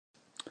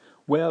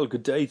Well,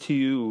 good day to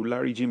you.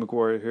 Larry G.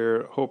 McGuire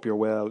here. Hope you're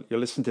well.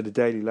 You're listening to the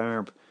Daily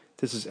Larb.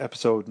 This is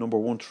episode number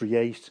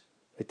 138,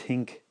 I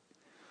think.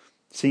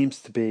 Seems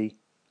to be.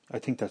 I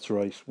think that's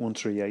right,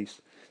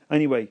 138.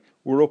 Anyway,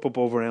 we're up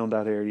above around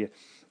that area.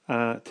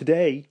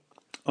 Today,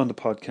 on the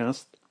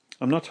podcast,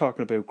 I'm not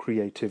talking about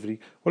creativity.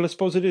 Well, I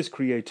suppose it is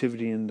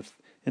creativity in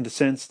the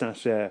sense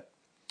that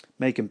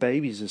making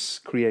babies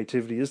is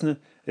creativity, isn't it?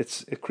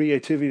 It's a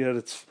creativity at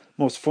its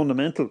most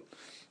fundamental,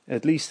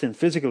 at least in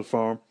physical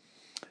form.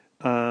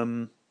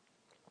 The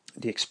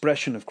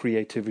expression of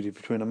creativity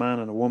between a man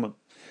and a woman.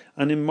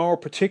 And in more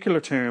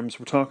particular terms,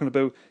 we're talking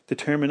about the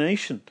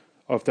termination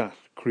of that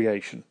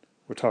creation.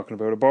 We're talking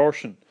about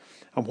abortion.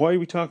 And why are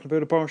we talking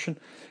about abortion?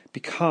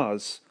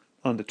 Because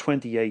on the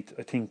 28th,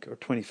 I think, or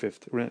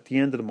 25th, at the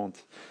end of the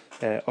month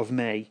of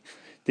May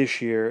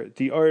this year,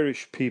 the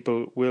Irish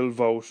people will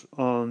vote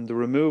on the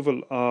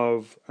removal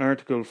of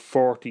Article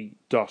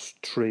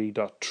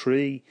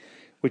 40.3.3,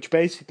 which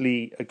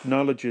basically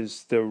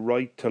acknowledges the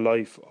right to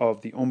life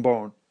of the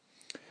unborn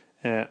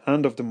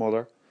and of the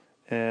mother.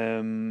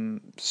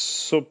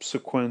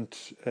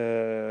 Subsequent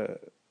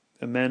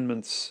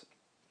amendments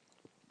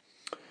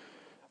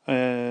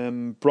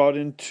brought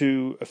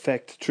into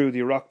effect through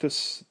the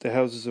Oireachtas, the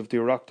houses of the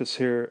Oireachtas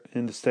here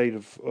in the state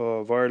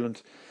of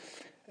Ireland,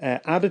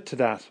 added to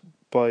that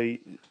by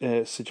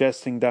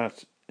suggesting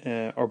that,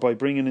 or by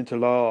bringing into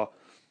law,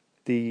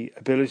 the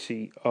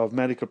ability of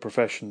medical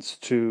professions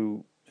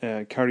to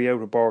carry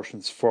out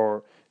abortions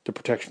for the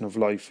protection of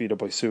life, either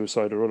by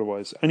suicide or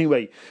otherwise.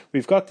 Anyway,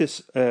 we've got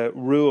this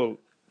rule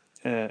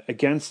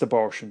against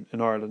abortion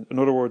in Ireland. In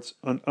other words,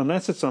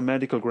 unless it's on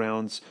medical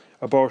grounds,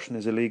 abortion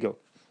is illegal.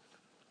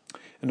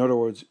 In other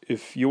words,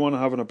 if you want to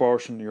have an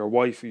abortion, your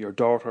wife or your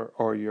daughter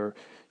or your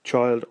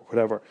child or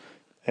whatever,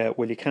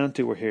 well, you can't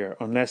do it here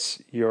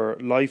unless your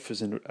life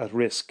is at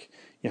risk.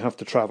 You have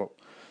to travel.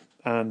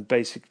 And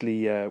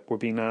basically, we're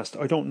being asked,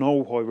 I don't know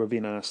why we're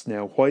being asked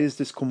now. Why has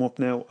this come up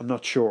now? I'm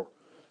not sure.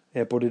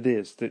 But it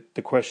is.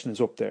 The question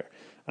is up there.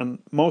 And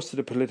most of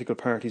the political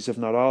parties, if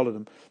not all of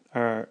them,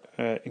 are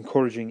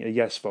encouraging a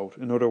yes vote.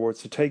 In other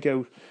words, to take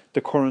out the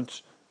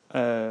current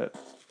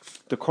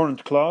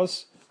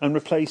clause and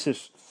replace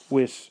it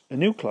with a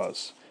new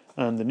clause.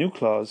 And the new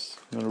clause,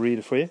 I'm going to read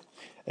it for you,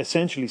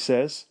 essentially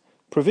says,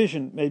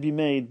 provision may be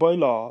made by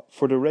law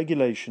for the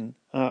regulation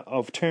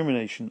of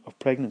termination of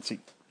pregnancy.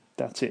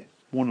 That's it,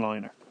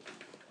 one-liner.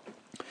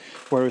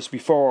 Whereas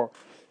before,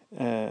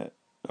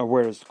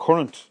 whereas the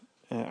current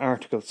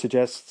article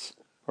suggests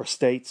or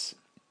states,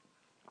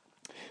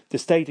 the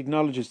state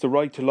acknowledges the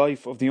right to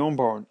life of the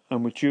unborn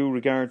and with due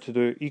regard to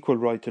the equal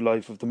right to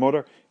life of the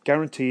mother,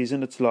 guarantees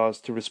in its laws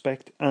to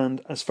respect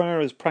and, as far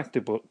as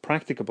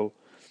practicable,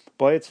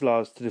 by its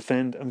laws to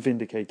defend and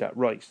vindicate that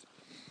right.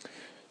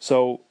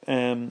 So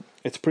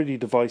it's a pretty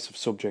divisive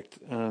subject,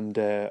 and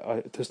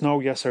there's no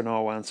yes or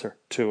no answer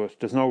to it.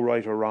 There's no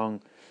right or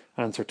wrong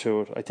answer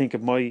to it. I think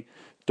if my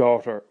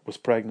daughter was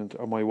pregnant,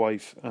 or my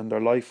wife, and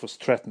their life was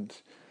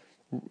threatened,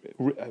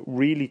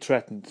 really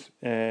threatened,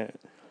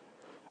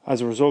 as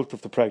a result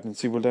of the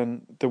pregnancy, well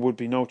then there would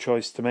be no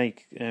choice to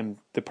make.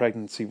 The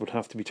pregnancy would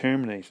have to be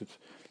terminated.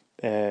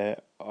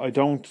 I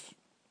don't,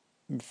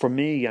 for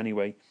me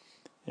anyway,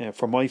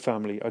 for my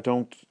family, I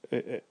don't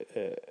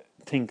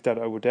think that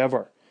I would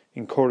ever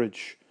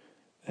encourage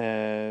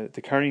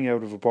the carrying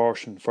out of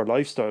abortion for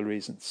lifestyle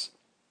reasons.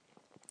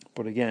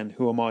 But again,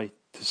 who am I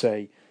to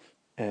say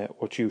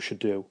what you should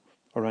do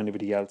or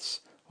anybody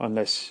else,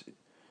 unless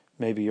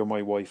maybe you're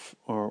my wife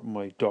or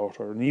my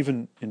daughter. And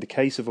even in the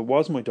case if it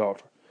was my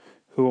daughter,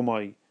 who am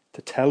I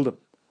to tell them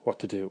what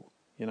to do,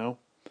 you know?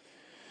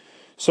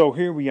 So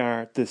here we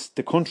are.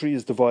 The country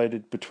is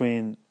divided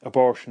between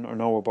abortion or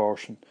no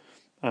abortion.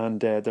 And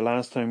the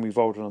last time we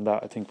voted on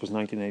that, I think, was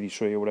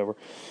 1983 or whatever.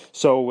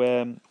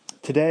 So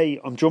today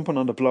I'm jumping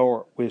on the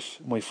blower with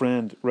my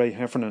friend Ray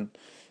Heffernan,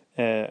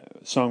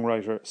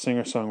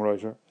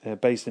 singer-songwriter,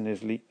 based in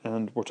Italy.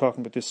 And we're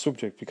talking about this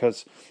subject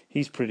because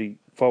he's pretty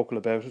vocal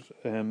about it,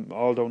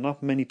 although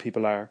not many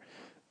people are.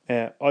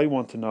 I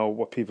want to know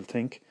what people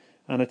think.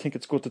 And I think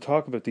it's good to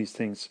talk about these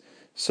things.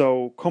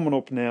 So coming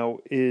up now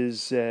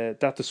is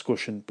that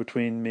discussion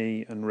between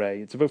me and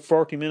Ray. It's about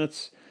 40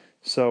 minutes,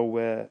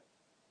 so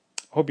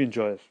hope you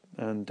enjoy it.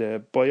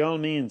 And by all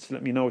means,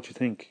 let me know what you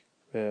think.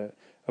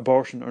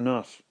 Abortion or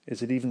not,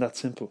 is it even that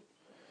simple?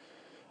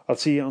 I'll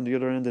see you on the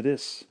other end of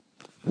this.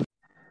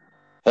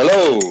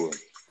 Hello.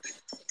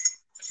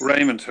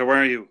 Raymond, how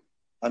are you?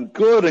 I'm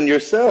good, and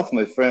yourself,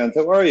 my friend?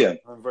 How are you?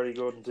 I'm very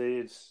good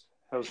indeed.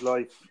 How's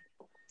life?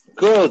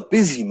 Good.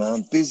 Busy,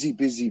 man. Busy.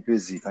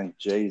 Thank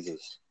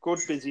Jesus. Good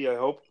busy, I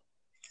hope.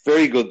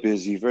 Very good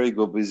busy.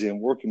 I'm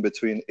working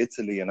between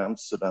Italy and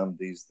Amsterdam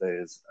these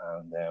days,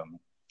 and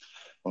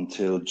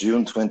until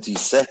June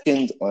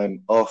 22nd,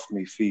 I'm off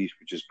my feet,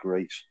 which is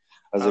great.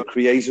 As a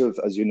creative,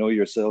 as you know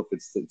yourself,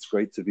 it's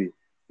great to be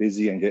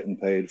busy and getting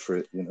paid for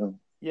it, you know?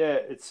 Yeah,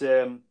 it's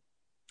it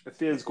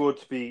feels good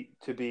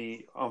to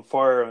be on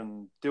fire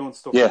and doing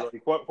stuff. Yeah.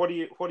 Like. What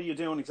are you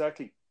doing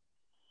exactly?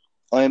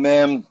 I'm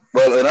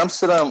well in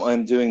Amsterdam.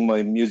 I'm doing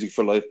my Music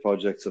for Life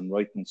projects. I'm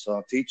writing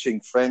song, teaching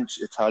French,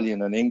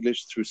 Italian, and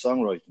English through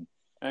songwriting.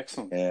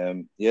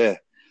 Excellent. Yeah,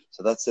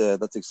 so that's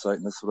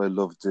exciting. That's what I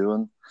love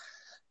doing,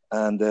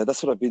 and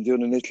that's what I've been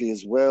doing in Italy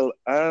as well.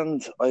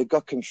 And I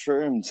got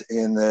confirmed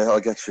in. I'll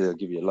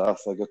give you a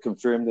laugh. I got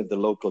confirmed in the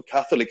local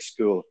Catholic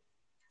school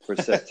for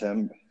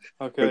September.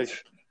 Okay.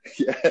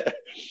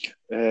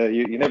 Yeah,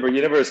 you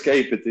never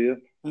escape it, do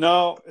you?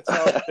 No, it's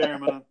always there,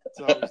 man. It's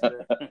always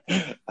there.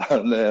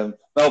 And, no,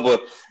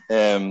 but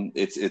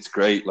it's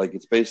great. Like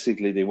it's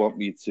basically they want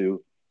me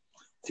to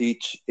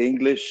teach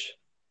English,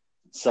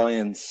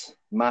 science,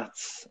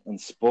 maths, and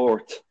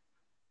sport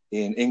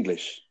in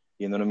English.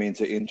 You know what I mean?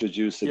 To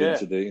introduce it Yeah,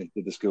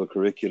 into the school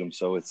curriculum.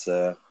 So it's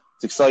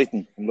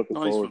exciting. I'm looking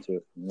nice forward one. to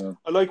it. You know?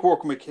 I like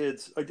working with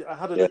kids. I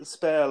had a Yeah, little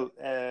spell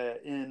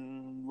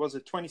was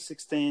it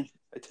 2016?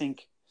 I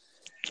think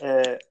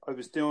I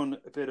was doing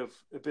a bit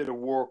of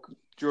work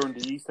during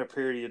the Easter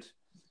period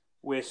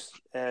with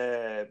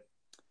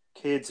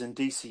kids in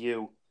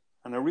DCU,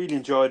 and I really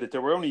enjoyed it. They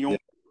were only young,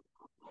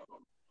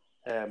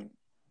 yeah,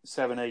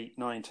 7, 8,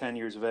 9, 10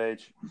 years of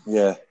age.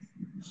 yeah.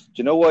 Do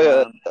you know why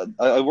Um,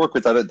 I work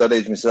with that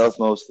age myself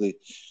mostly?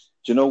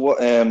 Do you know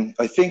what?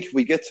 I think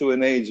we get to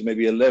an age,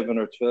 maybe 11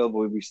 or 12,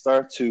 where we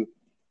start to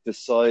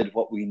decide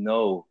what we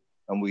know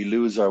and we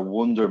lose our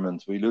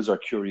wonderment, we lose our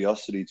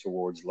curiosity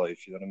towards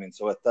life. You know what I mean?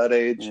 So at that yeah,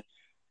 age,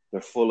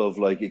 they're full of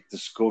like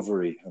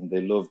discovery and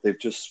they've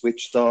just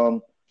switched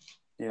on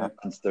yeah,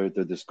 and they're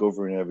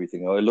discovering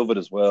everything. I love it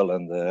as well.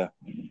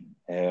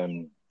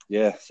 And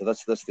yeah, so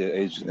that's the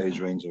age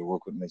range I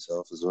work with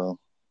myself as well.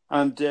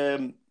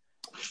 and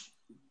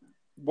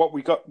what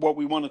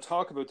we want to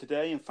talk about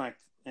today, in fact,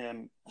 has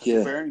a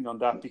Yeah, bearing on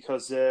that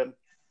because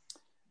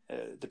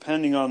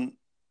depending on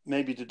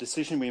maybe the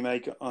decision we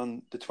make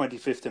on the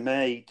 25th of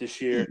May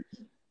this year,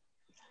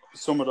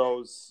 some of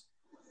those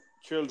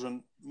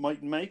children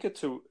might make it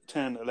to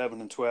 10,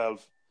 11, and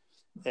 12.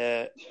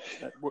 Uh,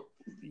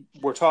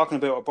 we're talking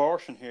about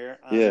abortion here,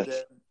 and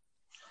yes.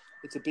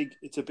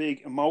 it's a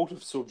big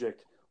emotive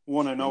subject.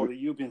 One I know that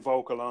you've been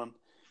vocal on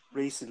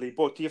recently,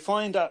 but do you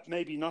find that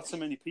maybe not so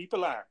many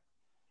people are?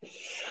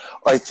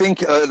 I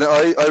think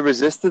I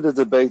resisted the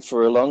debate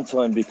for a long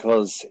time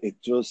because it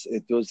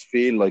does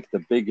feel like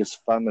the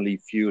biggest family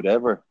feud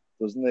ever,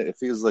 doesn't it? It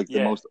feels like the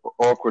Yeah, most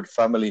awkward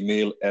family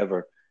meal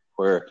ever,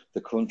 where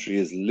the country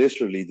is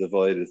literally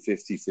divided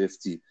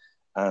 50-50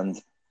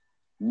 and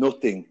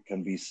nothing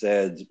can be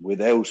said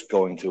without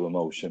going to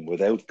emotion,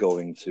 without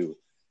going to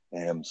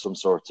some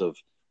sort of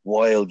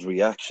wild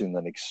reaction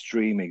and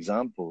extreme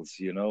examples.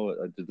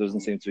 There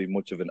doesn't seem to be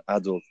much of an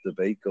adult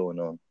debate going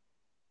on.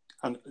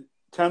 and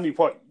tell me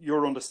what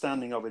your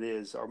understanding of it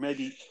is, or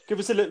maybe give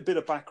us a little bit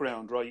of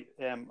background, right,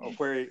 of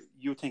where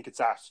you think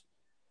it's at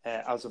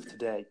as of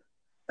today.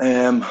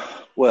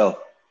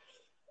 Well,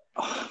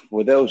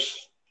 without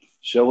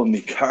showing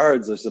me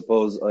cards, I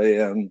suppose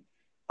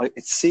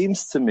it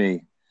seems to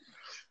me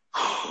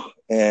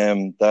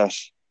that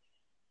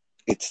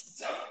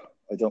it's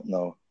I don't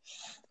know.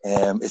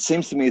 It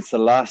seems to me it's the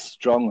last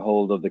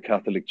stronghold of the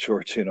Catholic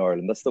Church in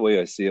Ireland. That's the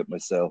way I see it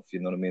myself. You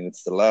know what I mean?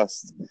 It's the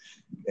last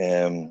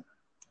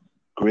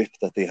grip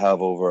that they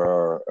have over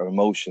our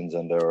emotions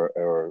and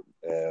over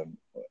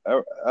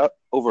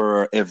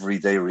our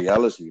everyday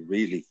reality,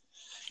 really.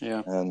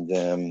 Yeah.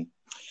 And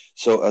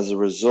so as a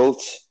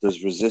result,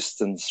 there's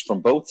resistance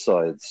from both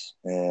sides.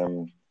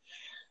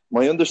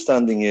 My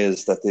understanding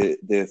is that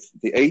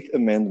the Eighth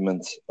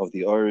Amendment of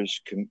the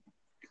Irish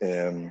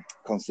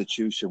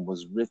Constitution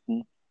was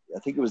written, I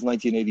think it was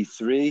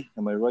 1983.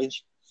 Am I right?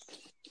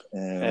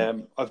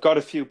 I've got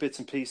a few bits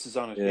and pieces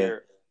on it Yeah,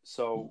 here.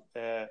 So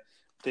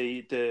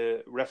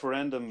the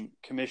referendum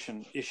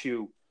commission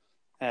issue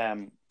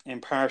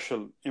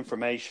impartial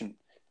information,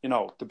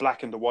 the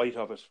black and the white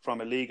of it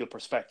from a legal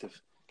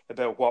perspective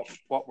about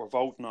what we're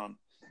voting on.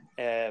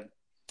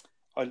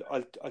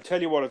 I'll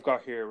tell you what I've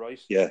got here, right?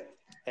 yeah,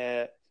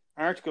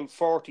 Article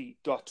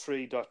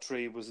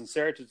 40.3.3 was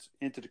inserted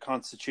into the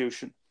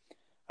Constitution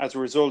as a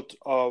result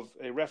of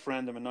a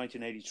referendum in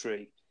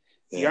 1983.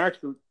 yeah.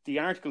 The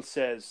article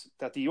says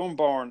that the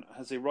unborn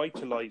has a right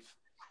to life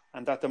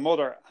and that the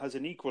mother has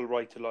an equal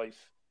right to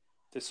life.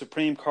 The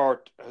Supreme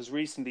Court has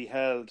recently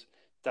held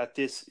that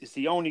this is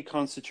the only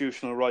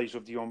constitutional right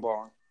of the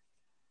unborn.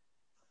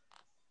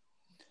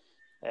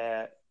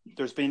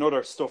 There's been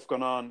other stuff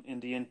going on in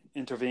the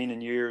intervening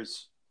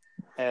years,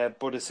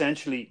 but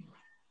essentially,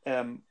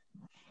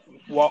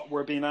 what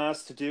we're being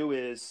asked to do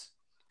is,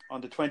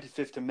 on the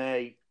 25th of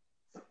May,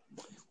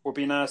 we're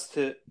being asked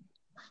to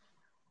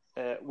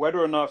whether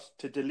or not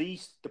to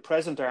delete the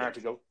present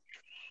article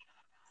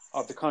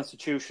of the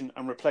Constitution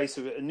and replace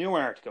it with a new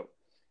article.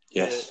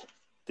 Yes.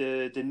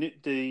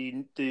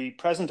 The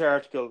present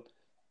article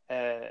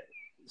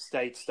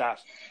states that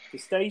the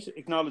state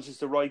acknowledges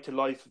the right to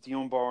life of the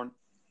unborn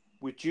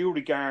with due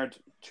regard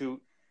to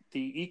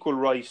the equal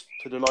right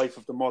to the life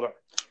of the mother,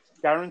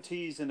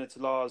 guarantees in its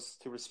laws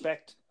to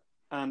respect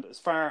and, as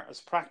far as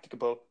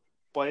practicable,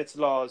 by its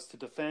laws to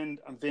defend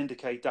and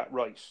vindicate that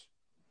right.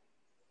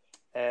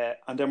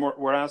 and then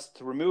we're asked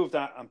to remove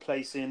that and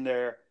place in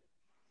there,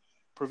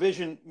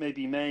 provision may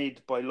be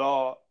made by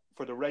law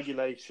for the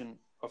regulation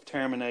of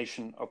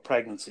termination of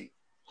pregnancy.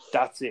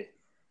 That's it.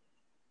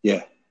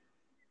 Yeah.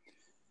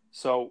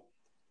 So,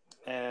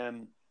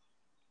 in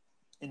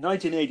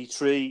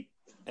 1983,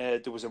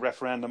 there was a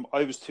referendum.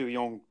 I was too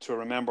young to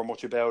remember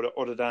much about it,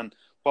 other than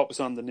what was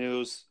on the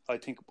news. I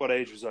think, what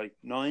age was I?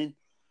 9?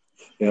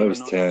 Yeah, I was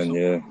 10.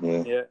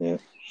 Yeah.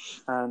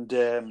 And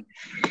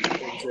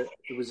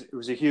it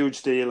was a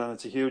huge deal, and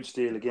it's a huge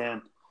deal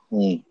again.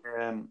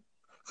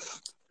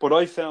 But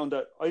I found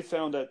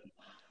that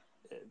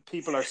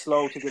people are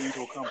slow to get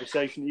into a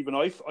conversation. Even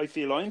I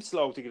feel I'm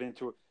slow to get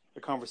into a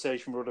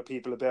conversation with other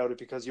people about it,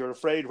 because you're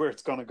afraid where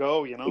it's going to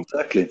go, you know?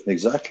 Exactly.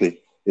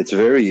 It's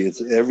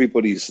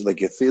everybody's,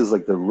 like, it feels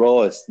like the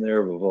rawest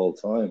nerve of all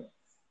time.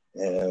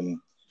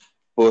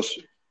 But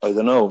I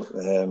don't know.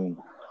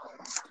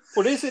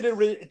 But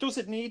does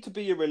it need to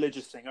be a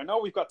religious thing? I know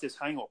we've got this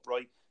hang up,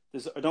 right?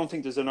 I don't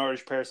think there's an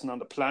Irish person on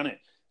the planet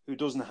who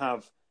doesn't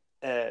have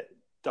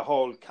the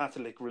whole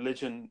Catholic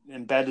religion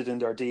embedded in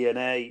their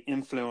DNA,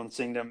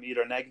 influencing them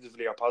either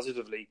negatively or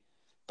positively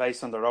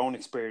based on their own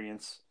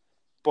experience.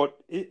 But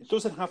it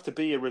doesn't have to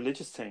be a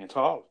religious thing at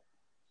all.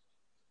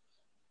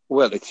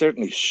 Well, it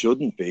certainly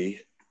shouldn't be,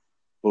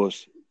 but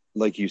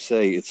like you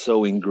say, it's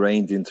so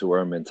ingrained into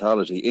our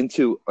mentality.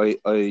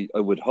 I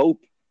would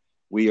hope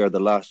we are the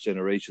last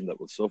generation that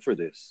will suffer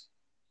this.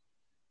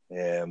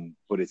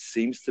 But it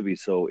seems to be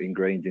so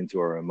ingrained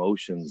into our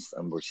emotions,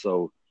 and we're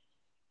so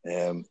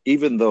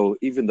even though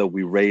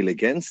we rail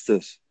against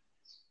it,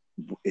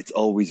 it's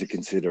always a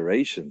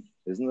consideration,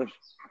 isn't it?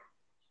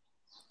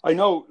 I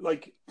know,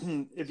 like,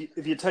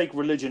 if you take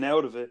religion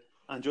out of it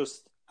and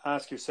just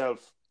ask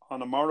yourself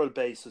on a moral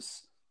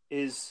basis,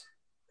 is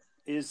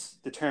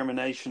the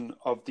termination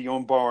of the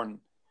unborn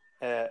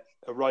a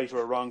right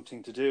or a wrong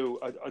thing to do?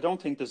 I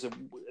don't think there's a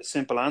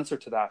simple answer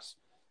to that.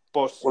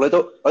 But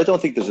I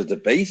don't think there's a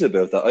debate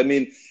about that. I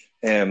mean,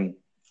 I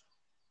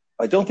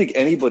don't think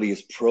anybody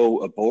is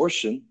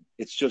pro-abortion.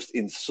 It's just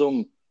in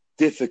some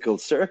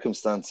difficult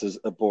circumstances,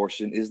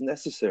 abortion is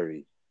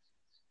necessary.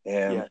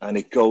 And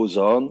it goes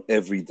on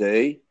every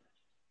day.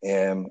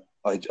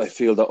 I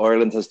feel that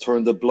Ireland has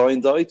turned a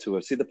blind eye to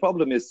it. See, the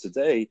problem is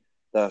today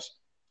that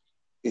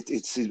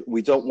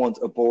we don't want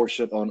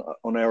abortion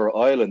on our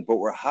island, but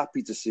we're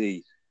happy to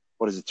see,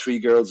 3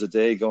 girls a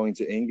day going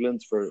to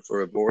England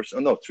for abortion?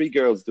 Oh, no, 3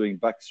 girls doing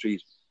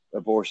backstreet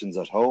abortions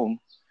at home,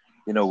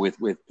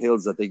 with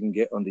pills that they can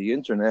get on the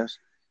internet,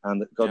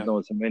 and God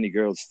knows how many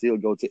girls still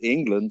go to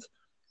England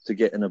to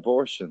get an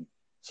abortion.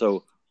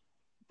 So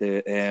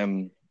at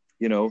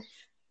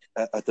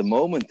the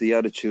moment, the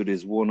attitude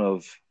is one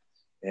of,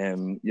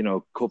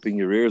 cupping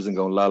your ears and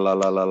going la la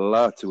la la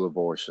la to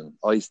abortion.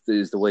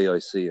 Is the way I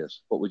see it.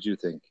 What would you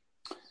think?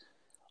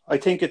 I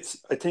think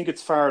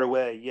it's far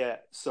away, yeah.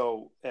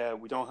 So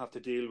we don't have to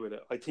deal with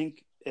it. I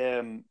think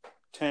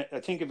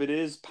if it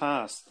is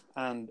passed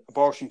and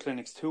abortion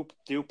clinics do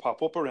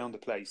pop up around the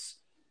place,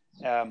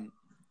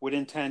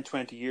 within 10,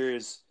 20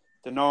 years,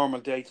 the normal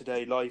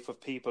day-to-day life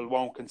of people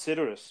won't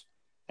consider it.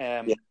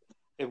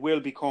 It will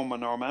become a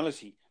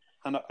normality.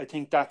 And I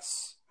think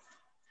that's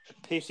a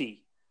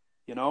pity,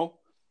 and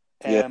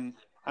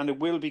it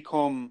will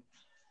become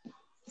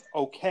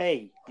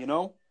okay,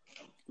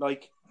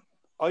 like,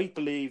 I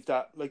believe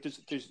that, like,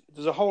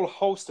 there's a whole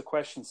host of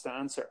questions to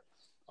answer.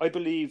 I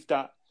believe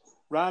that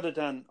rather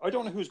than, I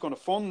don't know who's going to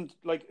fund,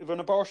 like, if an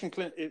abortion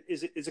clinic,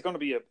 is it going to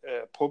be a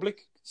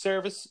public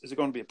service? Is it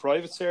going to be a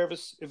private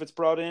service if it's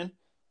brought in?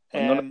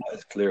 None of that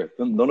is clear.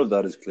 None of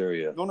that is clear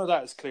yet. None of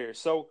that is clear.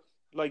 So,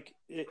 like,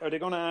 are they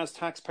going to ask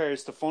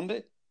taxpayers to fund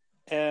it?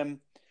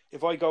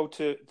 If I go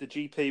to the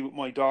GP with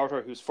my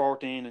daughter who's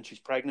 14 and she's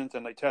pregnant,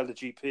 and I tell the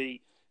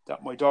GP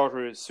that my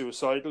daughter is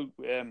suicidal,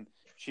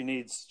 she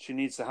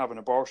needs to have an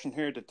abortion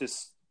here, that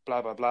this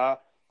blah blah blah,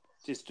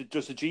 does the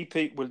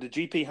GP, will the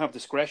GP have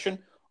discretion,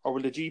 or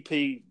will the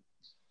GP,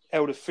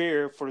 out of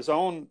fear for his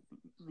own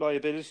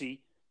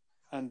liability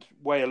and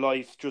way of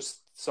life,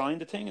 just sign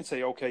the thing and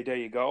say, okay, there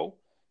you go?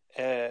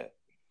 I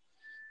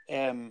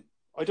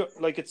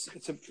don't, like,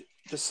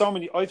 there's so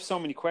many, I have so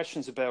many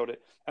questions about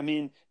it. I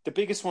mean, the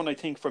biggest one I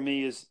think for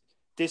me is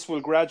this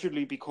will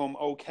gradually become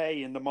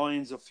okay in the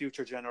minds of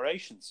future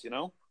generations,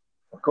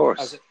 Of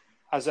course.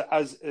 As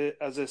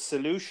a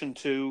solution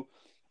to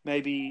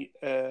maybe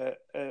a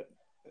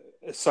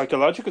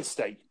psychological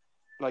state,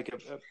 like a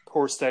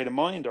poor state of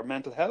mind or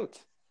mental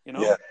health,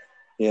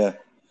 Yeah.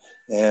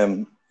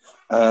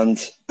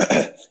 And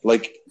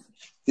like,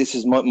 this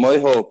is my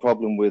whole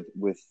problem with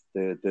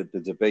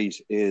the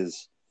debate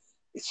is,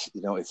 it's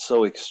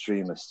so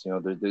extremist.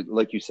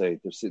 Like you say,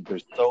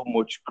 there's so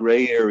much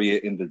gray area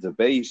in the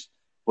debate,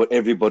 but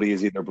everybody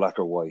is either black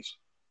or white.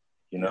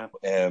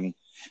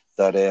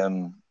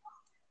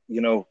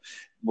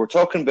 We're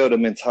talking about a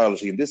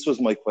mentality, and this was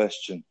my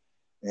question.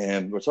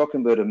 We're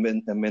talking about a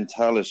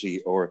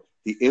mentality, or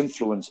the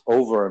influence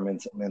over our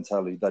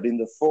mentality, that in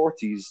the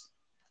 40s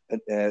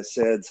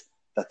said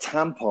that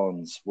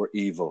tampons were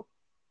evil.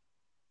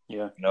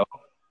 Yeah.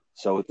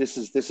 So this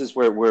is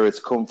where it's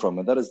come from,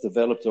 and that has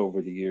developed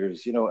over the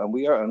years,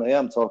 and I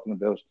am talking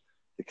about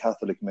the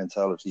Catholic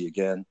mentality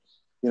again.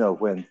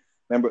 When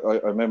I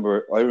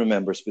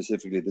remember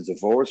specifically the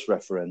divorce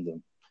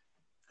referendum,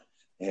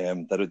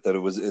 that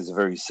it was is a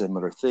very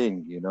similar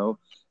thing,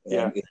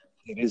 Yeah.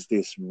 it is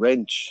this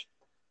wrench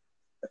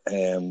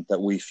that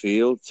we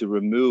feel to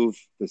remove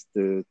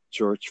the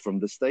church from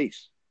the state.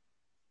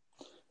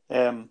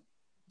 Um,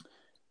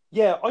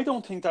 yeah, I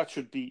don't think that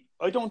should be.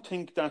 I don't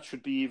think that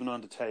should be even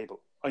on the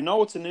table. I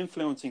know it's an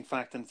influencing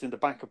fact and it's in the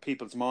back of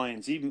people's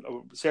minds, even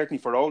certainly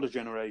for older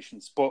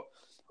generations. But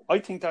I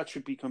think that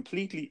should be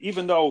completely,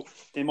 even though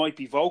they might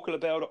be vocal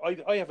about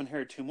it. I haven't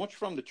heard too much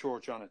from the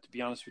church on it, to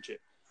be honest with you.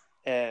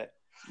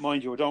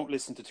 Mind you, I don't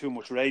listen to too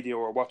much radio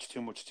or watch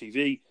too much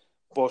TV,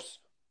 but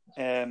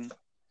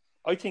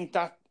I think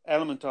that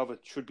element of it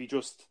should be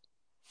just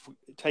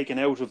taken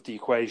out of the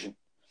equation.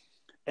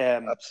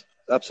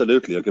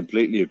 Absolutely, I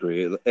completely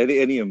agree.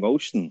 Any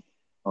emotion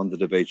on the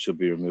debate should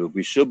be removed.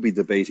 We should be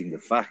debating the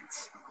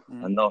facts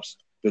and not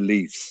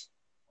beliefs.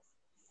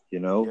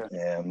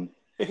 Yeah.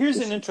 Here's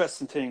an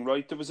interesting thing,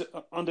 right? There was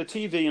on the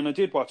TV, and I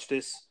did watch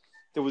this.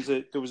 There was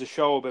a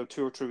show about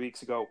 2 or 3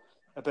 weeks ago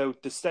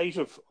about the state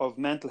of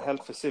mental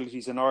health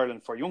facilities in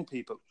Ireland for young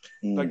people.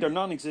 Like they're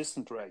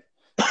non-existent, Ray.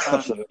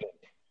 Absolutely.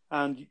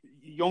 And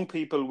young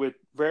people with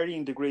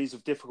varying degrees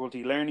of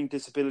difficulty, learning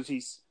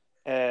disabilities,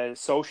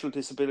 social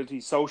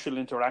disabilities, social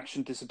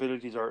interaction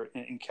disabilities, or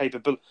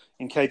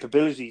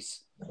incapabilities,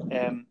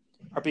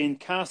 are being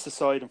cast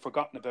aside and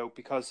forgotten about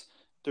because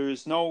there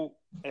is no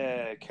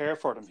care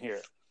for them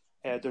here.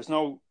 There's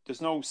no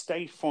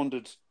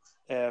state-funded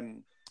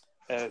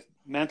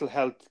mental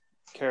health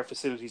care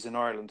facilities in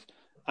Ireland,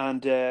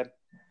 and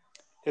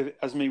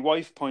as my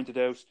wife pointed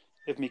out,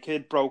 if my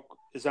kid broke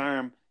his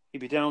arm, he'd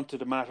be down to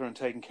the matter and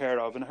taken care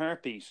of in a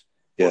heartbeat.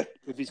 Yeah.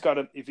 But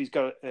if he's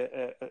got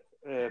a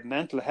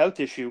mental health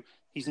issue,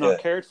 he's not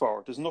cared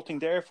for. There's nothing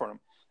there for him,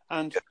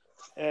 and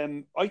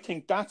I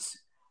think that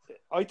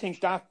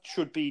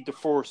should be the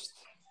first.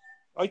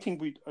 I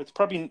think it's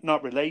probably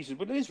not related,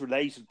 but it is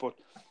related. But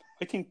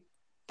I think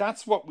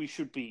that's what we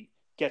should be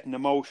getting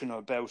emotional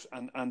about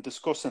and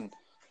discussing.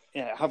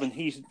 Having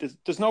heat.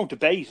 There's no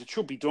debate. It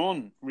should be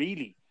done,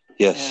 really.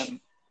 Yes.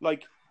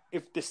 Like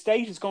if the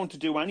state is going to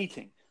do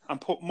anything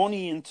and put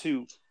money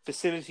into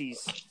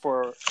facilities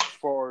for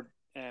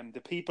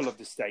the people of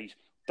the state,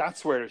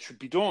 that's where it should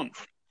be done.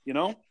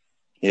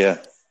 Yeah.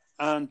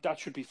 And that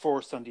should be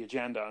first on the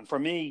agenda. And for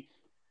me,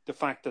 the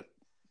fact that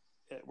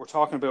we're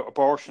talking about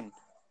abortion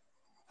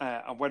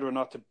and whether or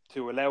not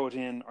to allow it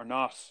in or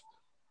not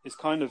is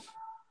kind of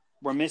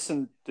we're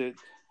missing the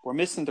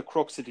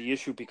crux of the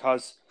issue,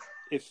 because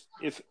if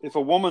a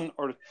woman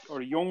or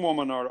a young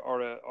woman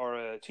or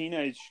a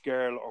teenage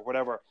girl or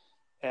whatever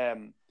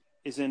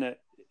is in a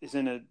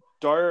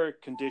dire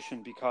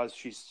condition because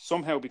she's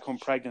somehow become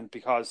pregnant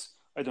because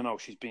I don't know,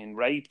 she's being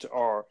raped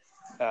or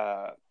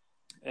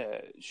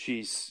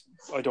she's,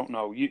 I don't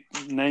know, you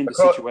name the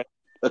situation.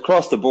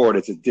 Across the board,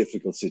 it's a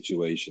difficult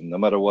situation, no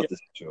matter what the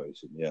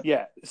situation. Yeah.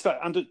 Yeah. So,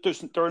 and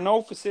there are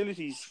no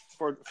facilities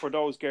for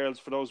those girls,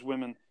 for those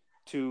women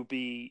to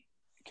be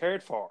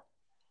cared for.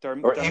 They're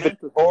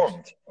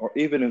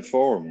even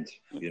informed.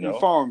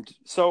 Informed.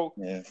 So,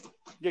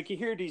 like you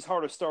hear these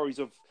horror stories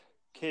of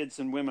kids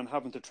and women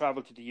having to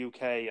travel to the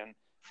UK and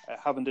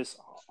having this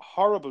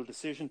horrible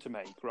decision to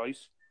make, right?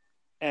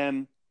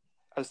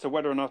 As to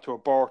whether or not to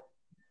abort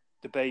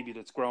the baby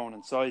that's grown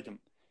inside them.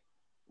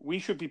 We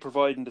should be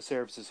providing the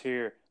services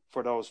here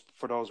for those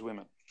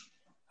women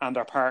and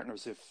their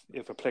partners,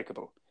 if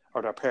applicable,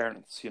 or their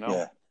parents,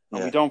 And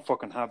we don't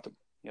fucking have them,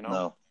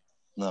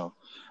 No.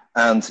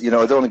 And, I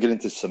don't want to get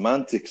into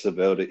semantics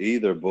about it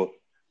either, but,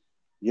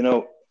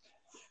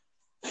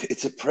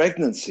 it's a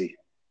pregnancy.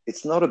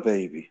 It's not a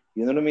baby.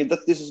 You know what I mean?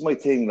 This is my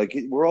thing. Like,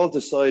 we're all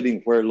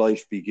deciding where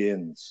life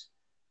begins,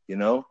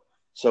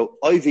 So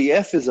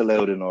IVF is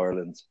allowed in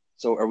Ireland.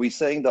 So are we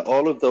saying that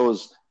all of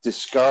those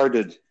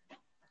discarded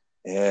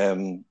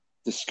cells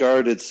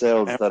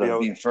that have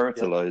been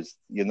fertilized,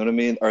 you know what I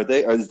mean?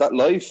 Is that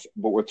life,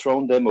 but we're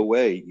throwing them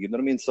away? You know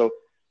what I mean? So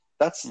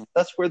that's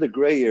where the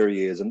gray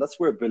area is, and that's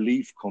where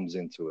belief comes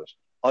into it.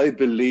 I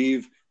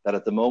believe that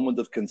at the moment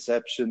of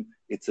conception,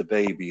 it's a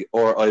baby,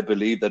 or I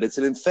believe that it's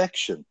an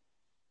infection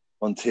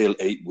until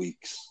 8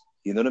 weeks.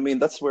 You know what I mean?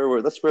 That's where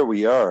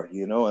we are,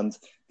 and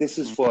this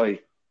is why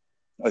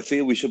I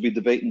feel we should be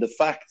debating the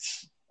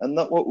facts and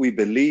not what we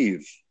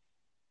believe.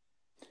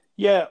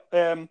 Yeah.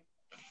 Well,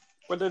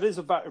 that is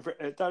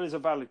a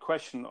valid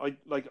question. I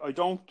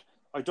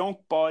don't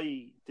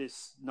buy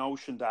this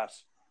notion that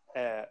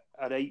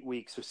at 8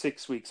 weeks or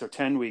 6 weeks or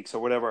 10 weeks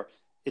or whatever,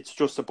 it's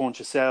just a bunch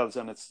of cells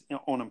and it's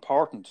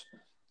unimportant.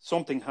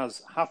 Something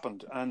has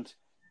happened, and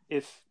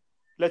if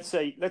let's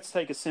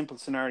take a simple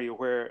scenario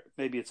where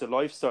maybe it's a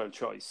lifestyle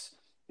choice.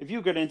 If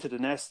you get into the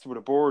nest with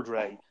a bird,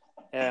 Ray,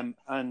 and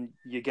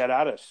you get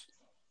at it,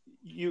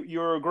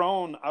 you're a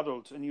grown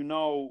adult and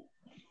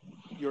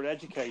you're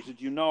educated,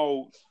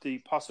 the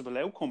possible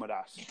outcome of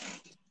that,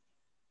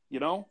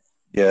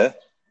 Yeah.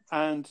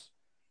 And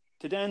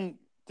to then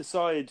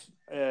decide,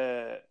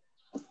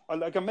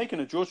 I'm making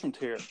a judgment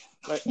here,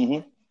 like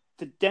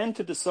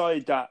to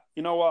decide that,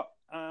 you know what,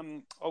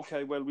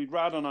 okay, well, we'd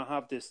rather not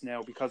have this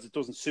now because it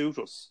doesn't suit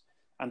us,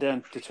 and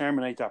then to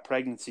terminate that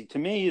pregnancy, to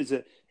me is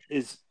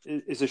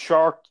a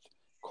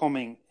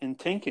shortcoming in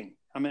thinking.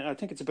 I mean, I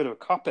think it's a bit of a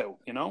cop out,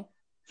 you know.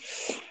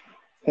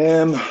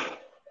 I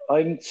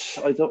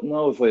don't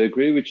know if I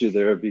agree with you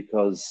there,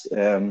 because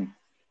I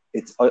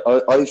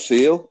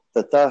feel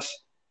that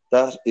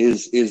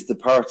is the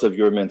part of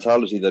your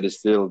mentality that is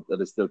still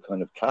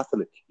kind of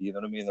Catholic, you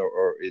know what I mean,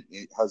 or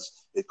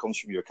it comes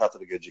from your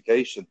Catholic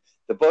education.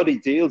 The body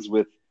deals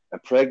with a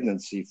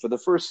pregnancy for the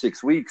first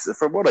 6 weeks,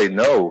 from what I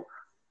know,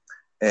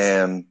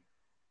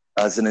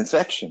 as an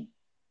infection.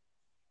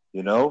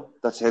 You know,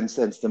 that's hence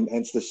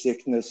the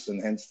sickness,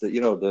 and hence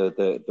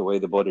the way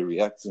the body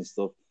reacts and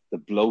stuff. The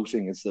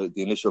bloating, it's the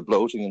initial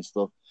bloating and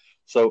stuff.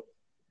 So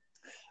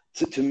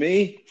to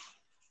me,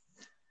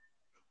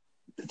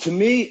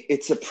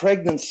 it's a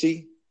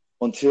pregnancy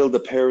until the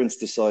parents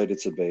decide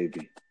it's a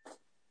baby.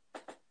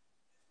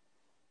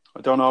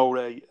 I don't know,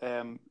 Ray.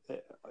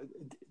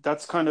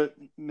 That's kind of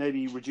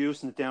maybe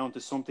reducing it down to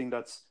something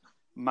that's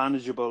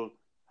manageable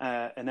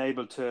and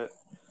able to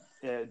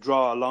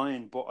draw a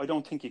line. But I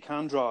don't think you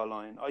can draw a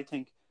line. I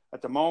think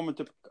at the moment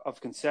of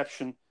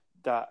conception,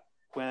 that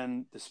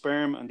when the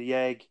sperm and the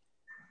egg,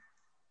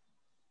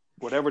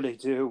 whatever they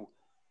do,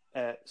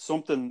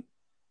 something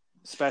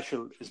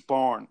special is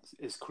born,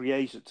 is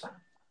created.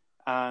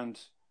 And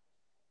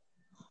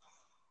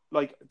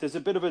like, there's a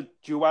bit of a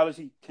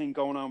duality thing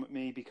going on with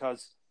me,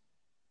 because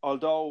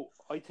although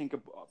I think,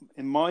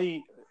 in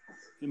my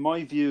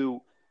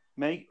view,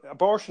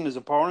 abortion is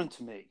abhorrent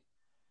to me.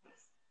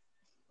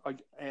 I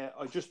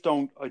just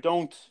don't.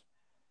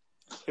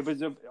 If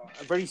it's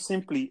very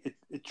simply,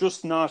 it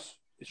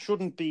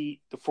shouldn't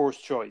be the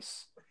first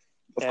choice.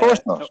 Of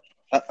course not.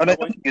 And I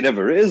don't think it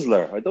ever is,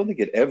 Lar. I don't think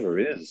it ever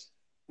is.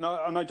 No,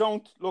 and I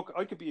don't look.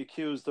 I could be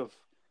accused of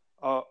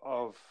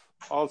all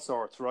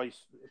sorts, right,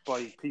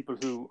 by people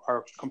who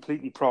are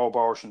completely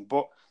pro-abortion.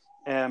 But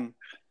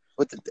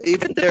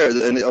even there,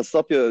 and I'll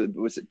stop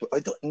you.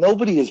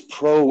 Nobody is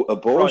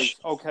pro-abortion.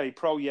 Right. Okay.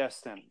 Pro.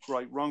 Yes. Then.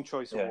 Right. Wrong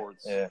choice of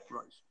words. Yeah.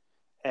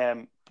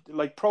 Right.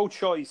 Like,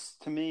 pro-choice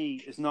to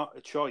me is not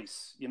a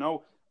choice. You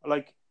know,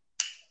 like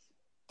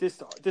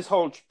this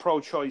whole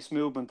pro-choice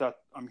movement that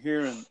I'm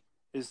hearing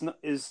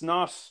is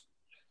not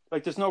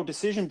like, there's no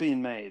decision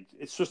being made.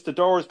 It's just the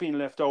door is being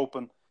left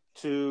open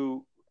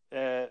to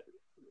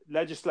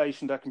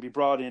legislation that can be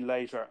brought in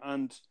later.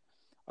 And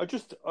I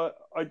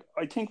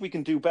think we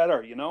can do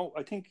better. You know,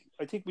 I think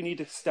we need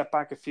to step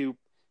back a few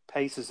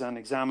paces and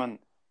examine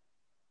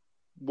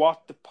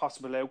what the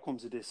possible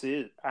outcomes of this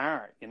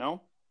are. You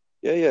know.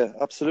 Yeah,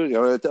 absolutely.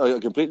 I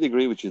completely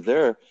agree with you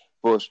there.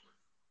 But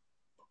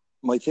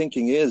my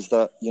thinking is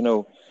that, you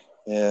know,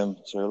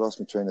 sorry, I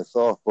lost my train of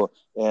thought. But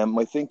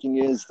my thinking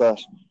is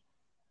that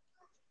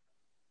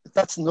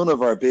that's none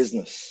of our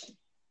business.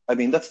 I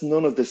mean, that's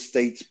none of the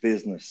state's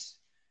business.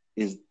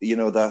 Is, you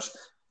know, that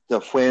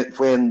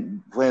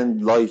when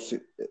life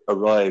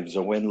arrives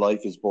or when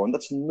life is born,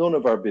 that's none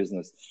of our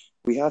business.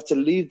 We have to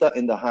leave that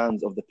in the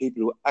hands of the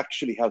people who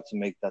actually have to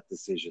make that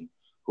decision,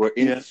 who are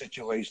in the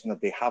situation that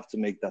they have to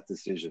make that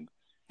decision.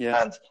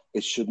 Yeah. And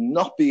it should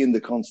not be in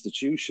the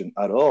Constitution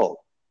at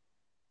all.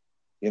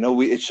 You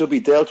know, it should be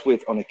dealt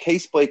with on a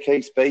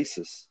case-by-case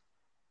basis,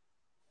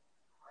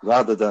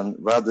 rather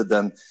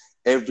than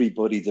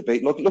everybody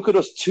debate. Look at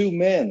us, two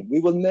men. We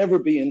will never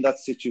be in that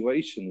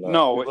situation.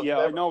 No,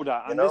 I know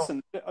that. And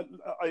listen,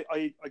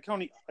 I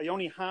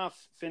only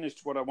half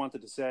finished what I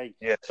wanted to say.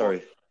 Yeah,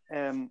 sorry.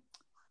 But,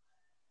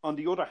 on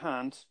the other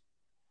hand,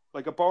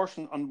 like,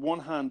 abortion on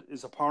one hand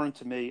is abhorrent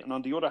to me, and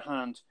on the other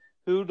hand,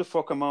 who the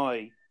fuck am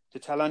I to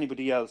tell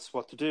anybody else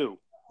what to do?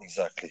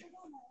 Exactly.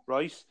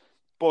 Right?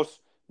 But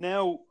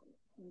now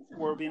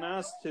we're being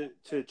asked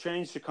to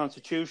change the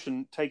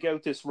Constitution, take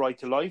out this right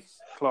to life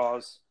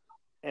clause.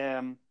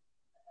 But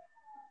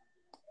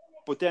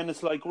then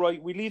it's like,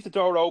 right, we leave the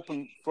door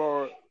open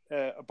for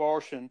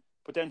abortion,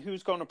 but then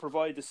who's going to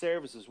provide the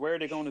services? Where are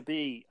they going to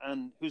be?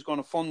 And who's going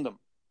to fund them?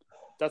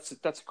 That's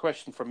a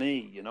question for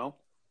me, you know?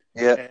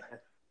 Yeah.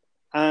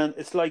 And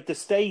it's like the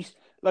state,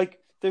 like,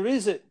 there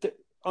is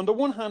on the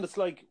one hand, it's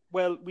like,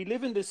 well, we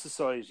live in this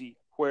society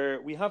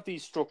where we have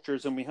these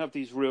structures and we have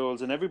these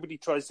rules and everybody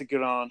tries to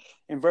get on.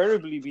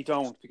 Invariably, we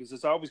don't, because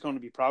there's always going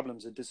to be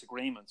problems and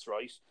disagreements,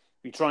 right?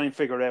 We try and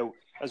figure out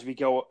as we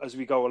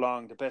go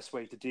along the best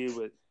way to deal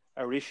with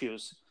our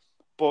issues.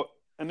 But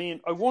I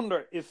mean, I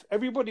wonder if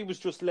everybody was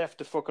just left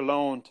the fuck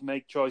alone to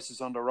make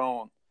choices on their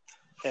own,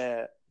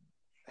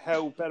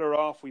 how better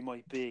off we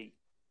might be.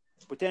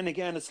 But then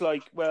again, it's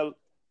like, well,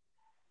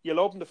 you'll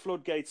open the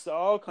floodgates to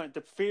all kind.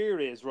 The fear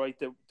is, right,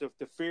 the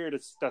fear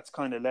that's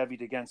kind of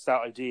levied against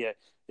that idea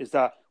is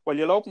that, well,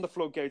 you'll open the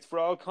floodgates for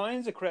all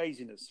kinds of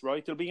craziness,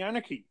 right? There'll be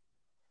anarchy,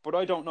 but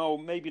I don't know.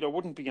 Maybe there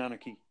wouldn't be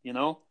anarchy, you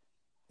know.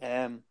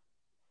 What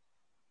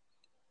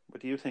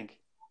do you think?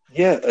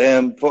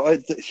 Yeah,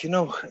 but you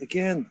know,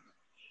 again,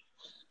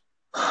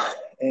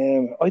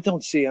 I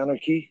don't see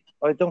anarchy.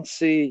 I don't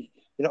see,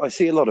 I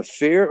see a lot of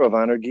fear of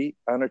anarchy,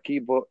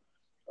 but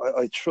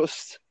I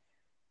trust.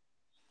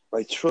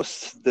 I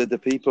trust the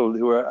people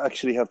who are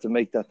actually have to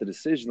make that the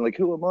decision. Like,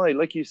 who am I?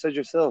 Like you said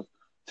yourself,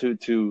 to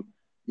to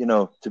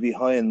be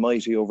high and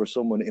mighty over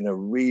someone in a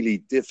really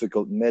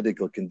difficult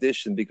medical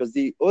condition. Because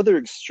the other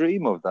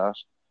extreme of that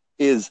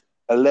is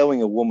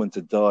allowing a woman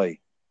to die.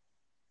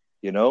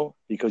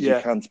 Because you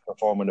Yeah. can't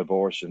perform an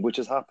abortion, which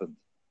has happened.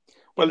 You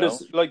Well, know.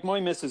 there's like my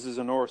missus is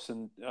a nurse,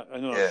 and I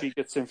don't know Yeah. she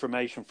gets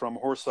information from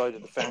her side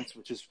of the fence,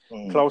 which is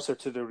Mm. closer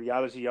to the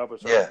reality of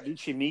it, or Yeah. at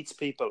least she meets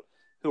people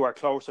who are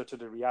closer to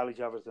the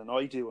reality of it than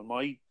I do in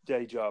my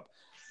day job.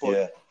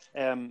 But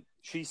Yeah.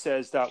 she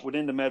says that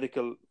within the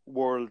medical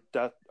world,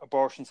 that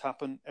abortions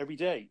happen every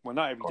day. Well,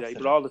 not Of every course day, they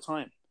but do. all the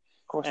time.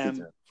 Of course they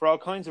do. For all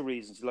kinds of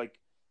reasons, like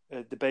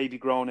the baby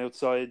growing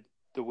outside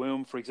the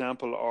womb, for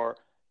example, or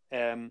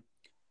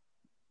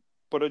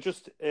but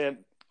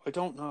I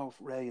don't know,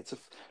 Ray. It's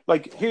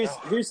like No.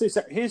 here's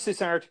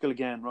this article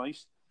again, right?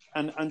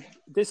 And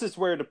this is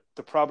where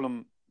the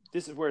problem.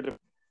 This is where the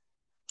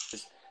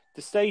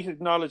state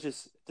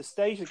acknowledges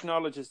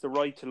the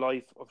right to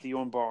life of the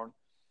unborn,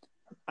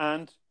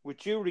 and with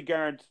due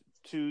regard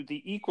to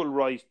the equal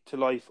right to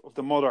life of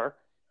the mother,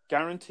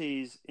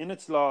 guarantees in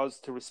its laws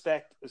to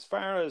respect as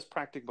far as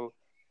practicable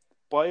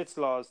by its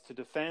laws to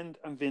defend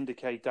and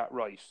vindicate that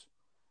right.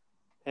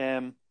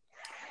 Um,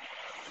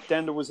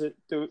 then there was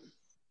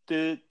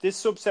this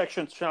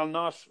subsection shall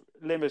not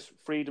limit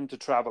freedom to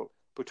travel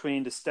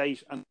between the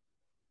state and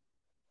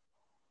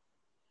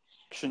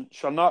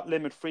shall not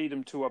limit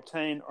freedom to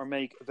obtain or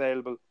make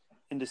available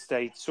in the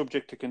state,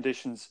 subject to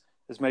conditions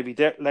as may be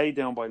laid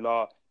down by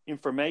law,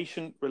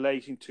 information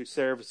relating to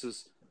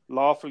services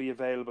lawfully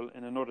available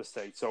in another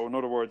state. So, in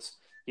other words,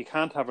 you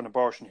can't have an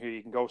abortion here;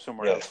 you can go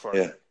somewhere else for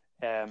it.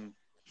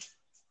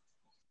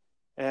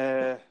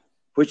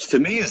 Which to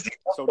me is the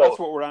so that's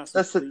what we're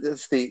asking.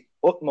 that's the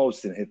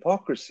utmost in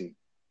hypocrisy.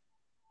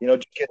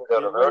 Just get it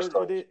out of our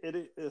side.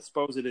 I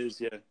suppose it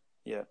is.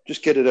 Yeah.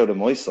 Just get it out of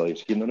my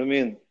side. You know what I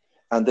mean?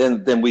 And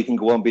then we can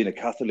go on being a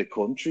Catholic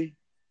country.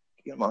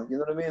 You know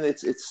what I mean?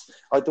 It's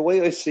the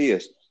way I see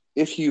it.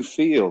 If you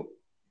feel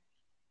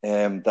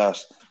that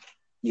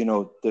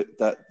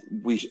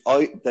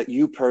that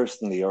you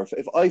personally, or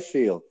if I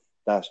feel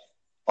that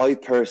I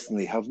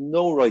personally have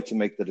no right to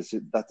make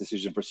that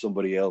decision for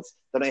somebody else,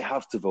 then I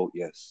have to vote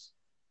yes.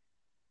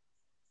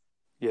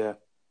 Yeah.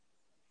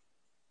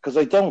 Because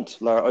I don't,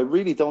 Lara. I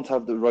really don't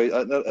have the right.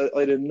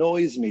 It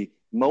annoys me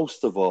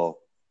most of all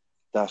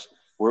that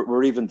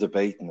we're even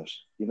debating it.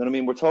 You know what I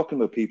mean? We're talking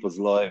about people's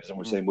lives and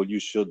we're saying, well, you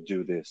should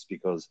do this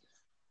because.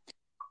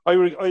 I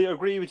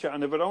agree with you.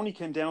 And if it only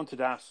came down to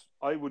that,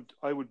 I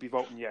would be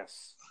voting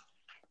yes.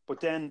 But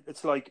then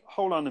it's like,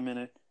 hold on a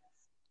minute.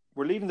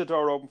 We're leaving the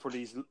door open for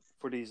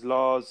these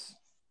laws.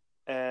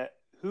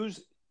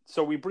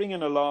 So we bring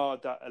in a law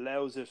that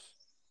allows it,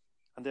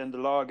 and then the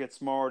law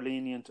gets more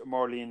lenient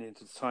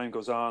as time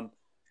goes on.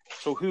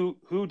 So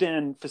who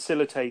then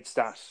facilitates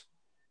that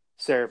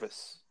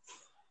service?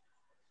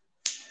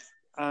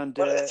 And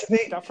to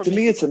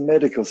me, it's a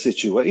medical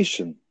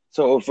situation.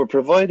 So if we're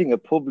providing a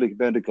public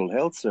medical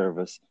health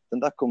service,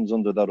 then that comes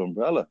under that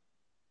umbrella.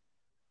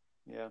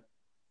 Yeah.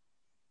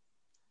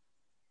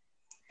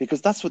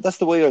 Because that's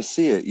the way I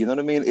see it. You know what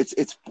I mean?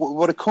 It's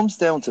what it comes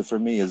down to for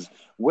me is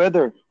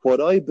whether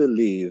what I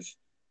believe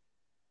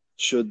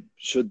should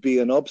be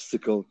an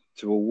obstacle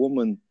to a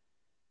woman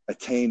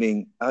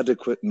attaining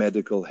adequate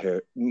medical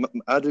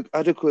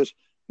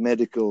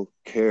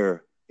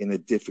care in a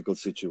difficult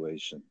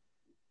situation.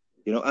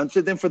 And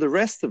so then for the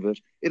rest of it,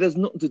 it has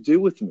nothing to do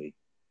with me.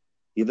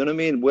 You know what I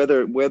mean?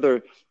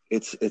 Whether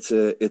it's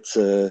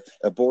a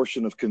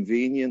abortion of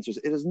convenience,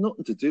 it has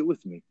nothing to do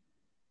with me.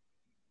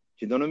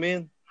 Do you know what I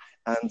mean?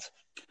 And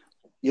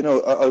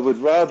I would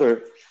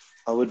rather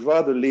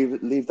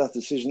leave that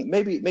decision.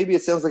 Maybe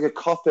it sounds like a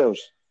cop out,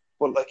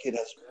 but like it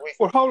has.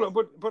 Well, hold on,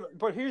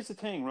 but here's the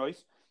thing,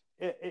 right?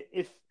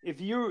 If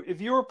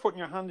you're putting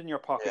your hand in your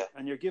pocket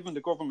and you're giving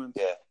the government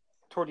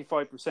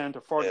 35%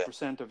 or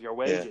 40% of your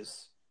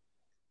wages,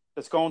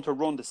 that's going to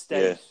run the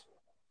state,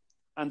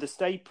 and the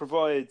state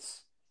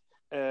provides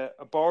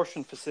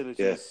abortion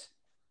facilities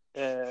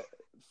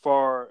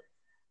for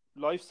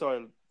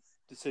lifestyle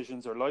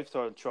decisions or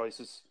lifestyle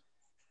choices,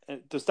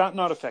 does that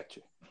not affect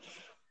you?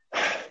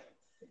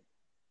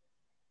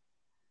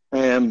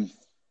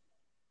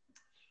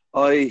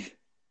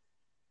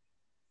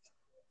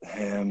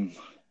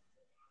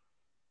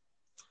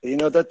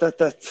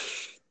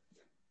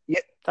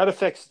 That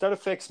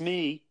affects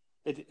me.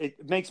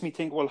 It makes me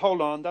think, well,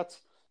 hold on, that's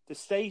the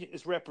state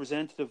is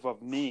representative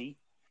of me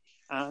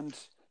and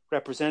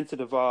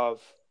representative of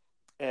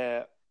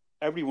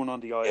everyone on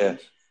the island.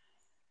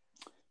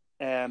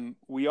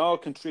 We all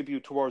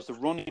contribute towards the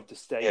running of the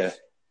state.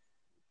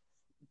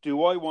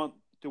 Do I want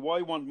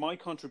my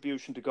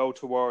contribution to go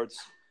towards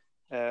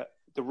the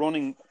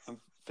running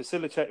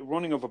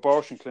of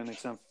abortion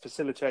clinics and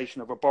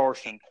facilitation of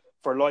abortion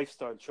for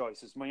lifestyle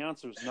choices? My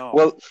answer is no.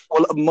 Well,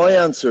 my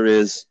answer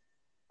is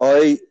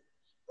I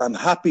am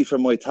happy for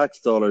my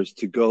tax dollars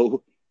to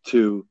go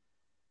to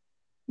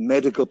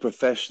medical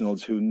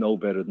professionals who know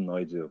better than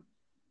I do,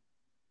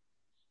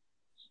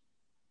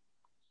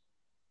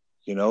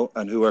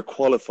 and who are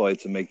qualified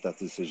to make that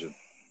decision.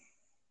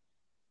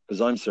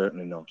 Because I'm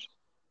certainly not.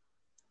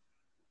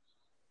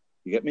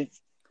 You get me?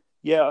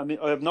 Yeah, I mean,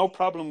 I have no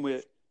problem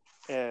with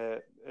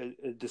a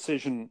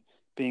decision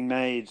being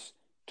made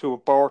to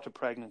abort a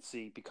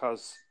pregnancy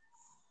because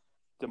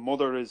the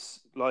mother's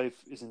life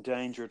is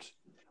endangered,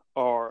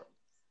 or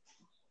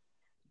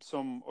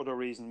some other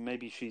reason.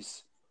 Maybe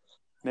she's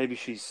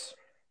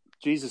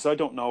Jesus. I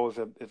don't know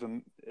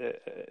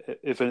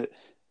if a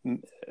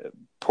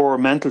poor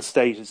mental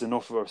state is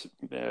enough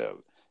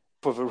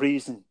of a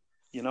reason.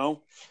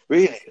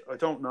 Really? I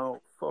don't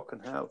know.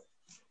 Fucking hell.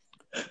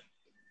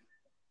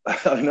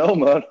 I know,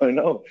 man. I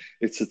know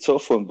it's a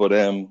tough one, but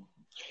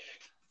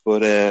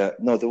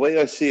no. The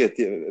way I see it,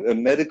 a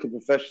medical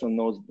professional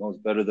knows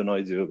better than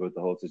I do about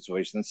the whole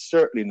situation, and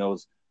certainly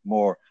knows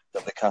more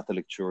than the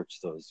Catholic Church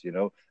does.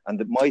 And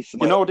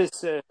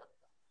This.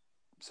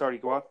 Sorry,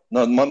 go on.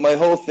 No, my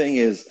whole thing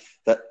is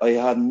that I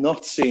have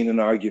not seen an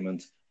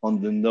argument on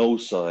the no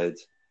side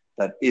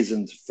that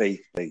isn't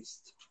faith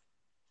based.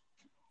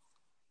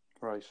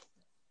 Right.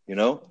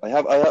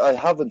 I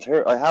haven't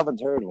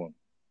heard one.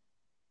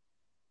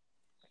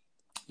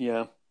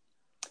 Yeah.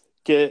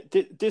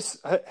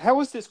 How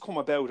has this come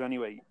about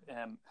anyway?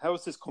 How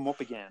has this come up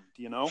again?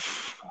 Do you know?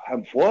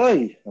 And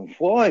why?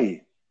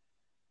 Why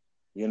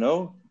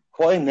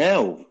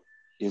now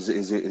is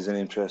an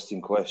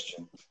interesting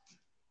question.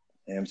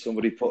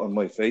 Somebody put on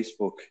my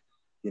Facebook,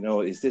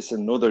 is this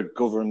another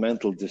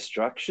governmental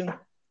distraction?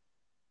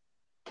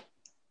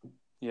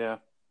 Yeah.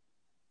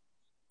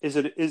 Is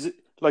it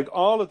like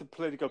all of the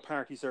political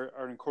parties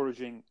are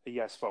encouraging a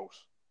yes vote?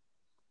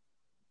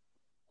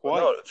 Why?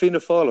 No, Fianna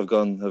Fáil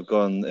have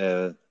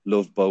gone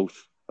love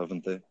both,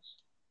 haven't they?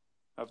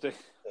 Have they?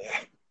 Yeah.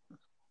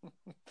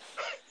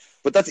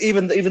 But that's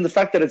even the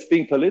fact that it's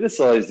being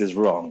politicized is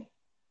wrong.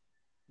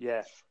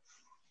 Yeah.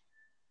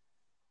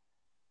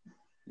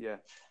 Yeah.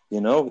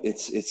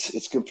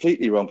 It's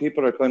completely wrong.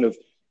 People are kind of,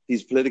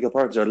 these political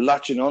parties are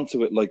latching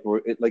onto it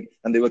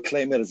and they will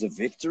claim it as a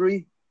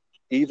victory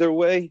either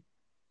way.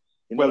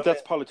 Well,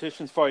 that's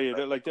politicians for you.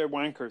 They're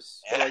wankers.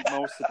 Like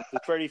most of them.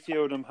 There's very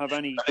few of them have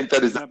any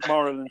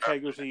moral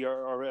integrity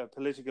or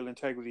political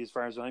integrity, as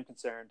far as I'm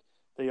concerned.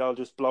 They all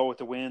just blow at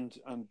the wind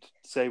and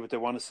say what they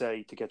want to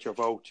say to get your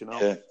vote.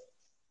 Yeah.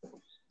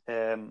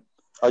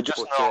 I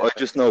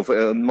just know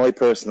for my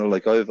personal, I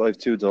have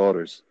two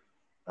daughters,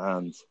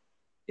 and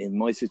in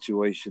my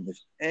situation, if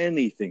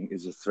anything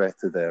is a threat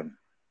to them,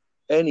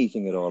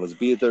 anything at all,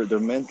 be it their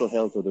mental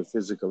health or their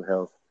physical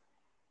health,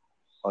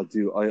 I'd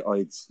you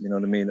know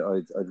what I mean?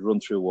 I'd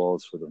run through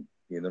walls for them.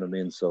 You know what I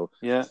mean? So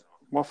yeah,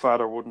 what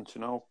father wouldn't,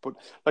 But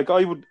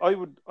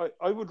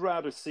I would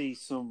rather see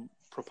some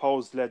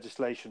proposed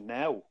legislation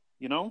now.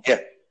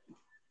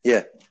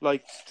 Yeah.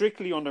 Like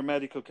strictly under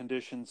medical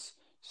conditions,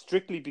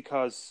 strictly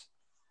because,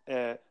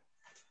 there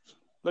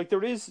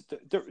is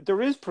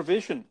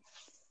provision.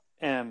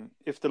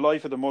 If the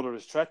life of the mother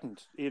is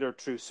threatened, either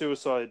through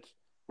suicide,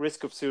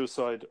 risk of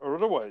suicide, or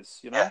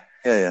otherwise,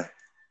 Yeah.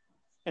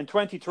 In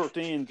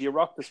 2013, the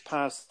Oireachtas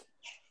passed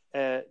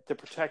the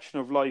Protection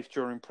of Life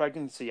During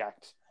Pregnancy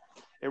Act.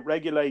 It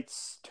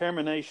regulates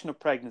termination of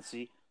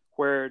pregnancy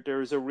where there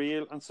is a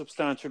real and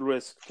substantial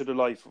risk to the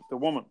life of the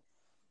woman.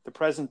 The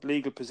present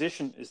legal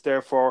position is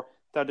therefore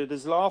that it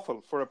is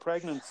lawful for a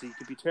pregnancy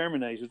to be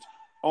terminated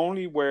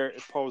only where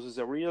it poses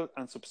a real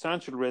and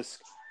substantial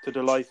risk to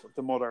the life of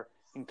the mother,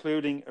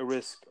 including a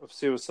risk of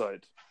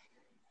suicide.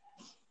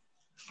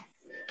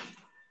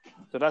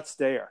 So that's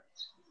there.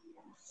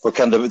 But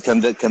can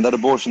that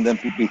abortion then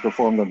be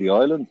performed on the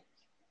island?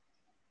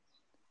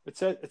 It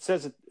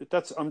says it.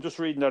 That's, I'm just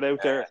reading that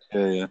out there.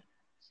 Yeah.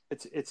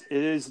 It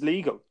is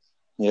legal.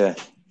 Yeah.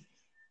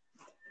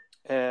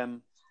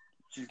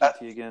 Get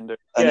to you again there.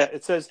 Yeah,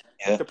 it says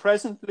the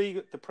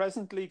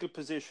present legal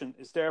position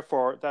is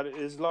therefore that it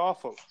is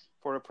lawful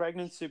for a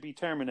pregnancy to be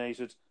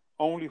terminated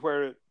only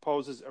where it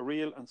poses a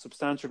real and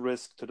substantial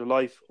risk to the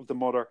life of the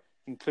mother,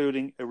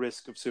 including a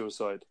risk of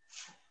suicide.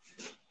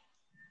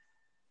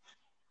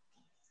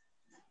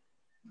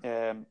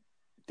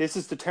 This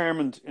is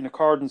determined in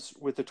accordance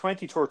with the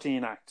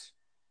 2013 Act.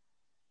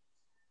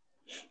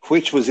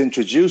 Which was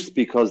introduced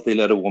because they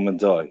let a woman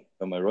die.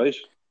 Am I right?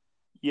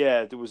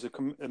 Yeah, there was a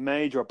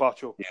major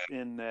botch up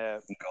in, I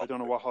don't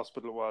know what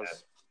hospital it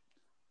was.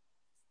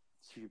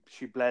 Yeah.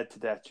 She bled to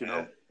death,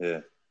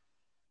 Yeah.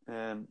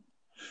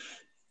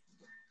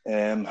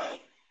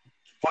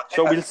 So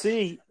we'll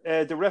see.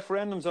 The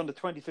referendum's on the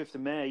 25th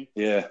of May.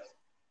 Yeah.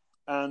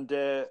 And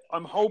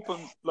I'm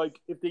hoping,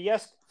 if the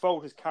yes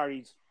vote is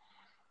carried,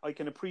 I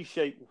can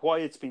appreciate why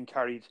it's been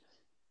carried.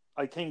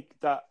 I think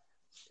that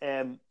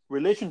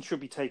religion should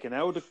be taken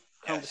out of the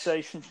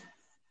conversation.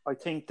 I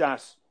think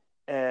that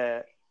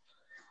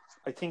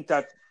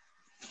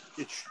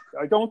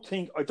I don't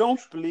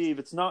believe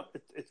it's not.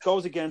 It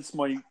goes against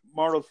my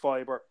moral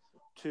fibre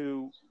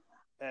to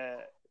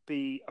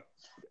be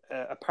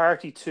a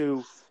party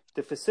to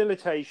the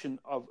facilitation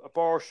of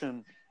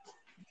abortion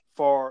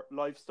for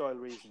lifestyle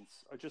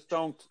reasons. I just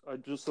don't. I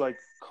just like,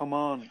 come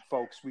on,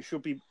 folks. We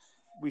should be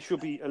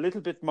a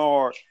little bit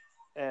more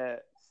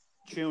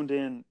tuned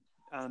in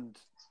and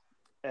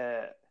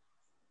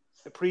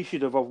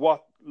appreciative of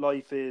what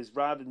life is,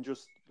 rather than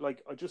just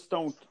like, I just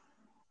don't.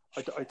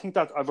 I think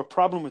that I have a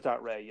problem with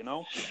that, Ray.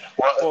 Well,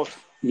 But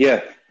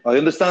yeah, I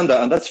understand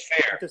that, and that's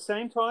fair. at the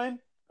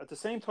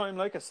same time,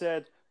 like I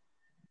said,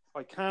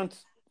 I can't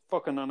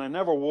fucking, and I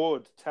never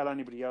would tell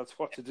anybody else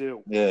what to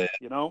do. Yeah,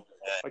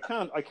 I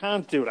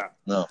can't do that.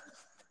 no.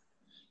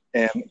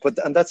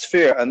 And that's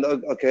fair. And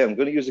okay, I'm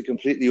going to use a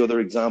completely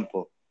other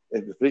example,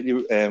 a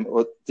completely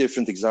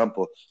different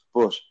example.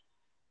 But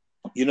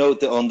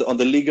on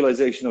the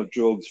legalization of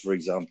drugs, for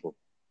example.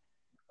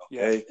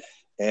 Okay.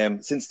 Yeah.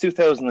 Since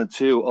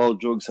 2002, all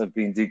drugs have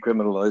been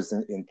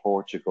decriminalized in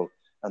Portugal,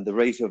 and the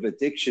rate of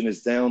addiction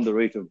is down, the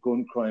rate of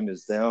gun crime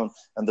is down,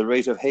 and the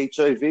rate of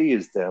HIV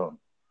is down.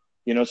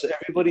 So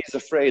everybody is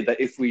afraid that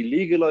if we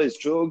legalize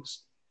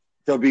drugs,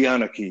 there'll be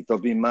anarchy,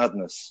 there'll be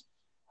madness,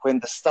 when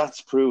the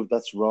stats prove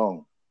that's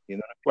wrong.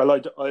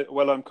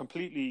 Well, I'm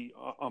completely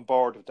on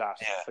board with that.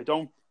 Yeah.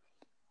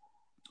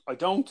 I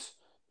don't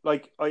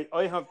like.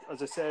 I have,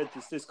 as I said,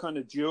 this kind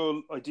of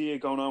dual idea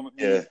going on with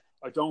me. Yeah.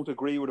 I don't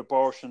agree with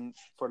abortion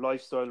for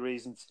lifestyle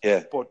reasons.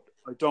 Yeah. But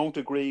I don't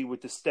agree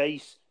with the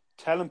state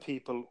telling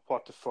people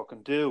what to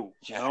fucking do.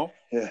 Yeah.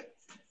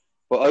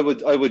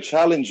 But I would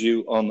challenge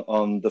you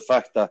on the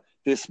fact that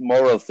this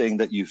moral thing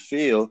that you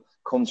feel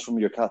comes from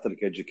your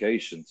Catholic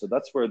education. So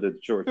that's where the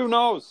church. Who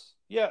knows?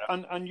 Yeah,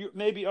 and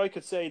maybe I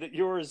could say that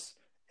yours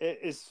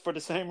is for the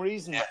same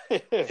reason.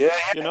 Yeah.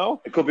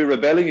 It could be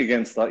rebelling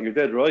against that. You're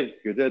dead right.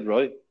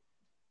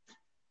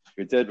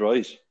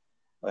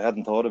 I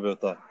hadn't thought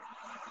about that.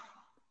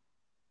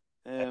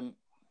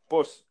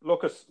 But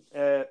look,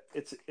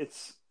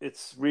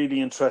 it's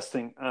really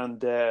interesting,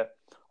 and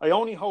I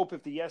only hope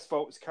if the yes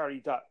vote is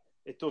carried that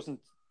it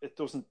doesn't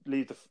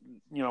leave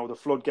the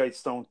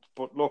floodgates don't.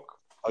 But look,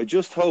 I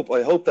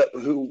hope that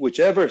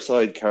whichever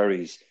side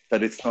carries,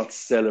 that it's not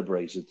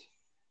celebrated.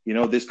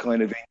 This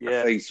kind of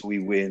interface we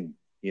win.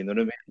 You know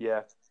what I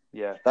mean?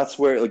 Yeah. That's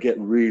where it'll get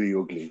really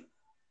ugly.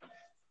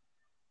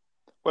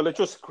 Well, it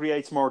just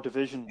creates more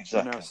division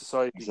in our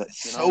society. Exactly.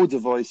 It's so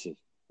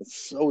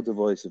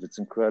divisive. It's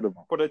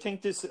incredible. But I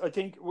think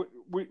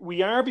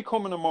we are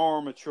becoming a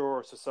more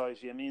mature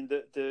society. I mean,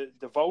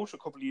 the vote a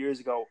couple of years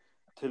ago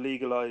to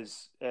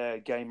legalize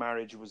gay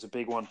marriage was a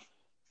big one.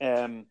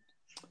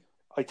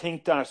 I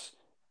think that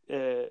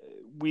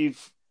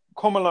we've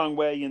come a long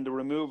way in the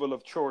removal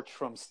of church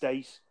from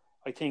state.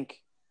 I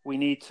think we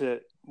need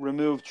to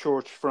remove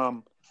church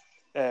from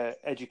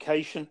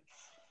education.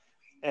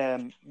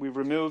 We've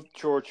removed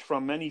church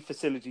from many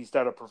facilities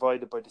that are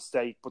provided by the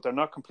state, but they're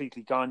not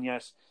completely gone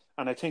yet.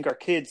 And I think our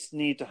kids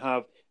need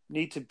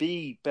to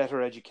be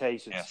better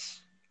educated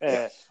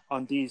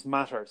on these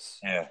matters.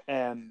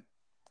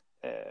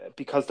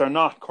 Because they're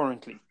not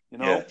currently,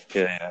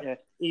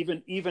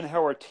 Even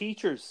how our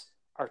teachers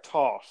are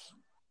taught.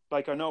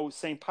 Like, I know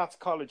St. Pat's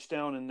College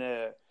down in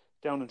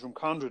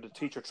Drumcondra, the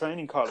teacher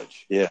training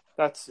college. Yeah,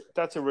 that's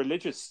a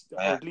religious,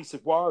 or at least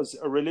it was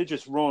a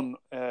religious run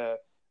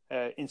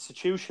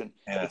institution.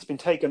 Yeah. It's been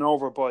taken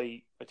over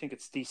by, I think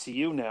it's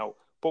DCU now,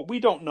 but we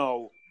don't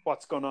know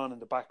what's going on in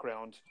the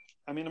background.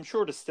 I mean, I'm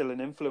sure there's still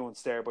an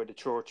influence there by the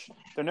church.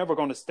 They're never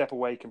going to step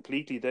away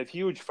completely. They have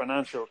huge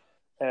financial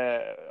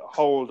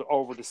hold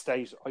over the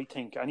state, I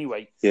think,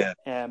 anyway. Yeah.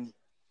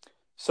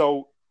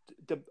 So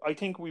I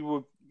think we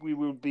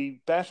would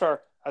be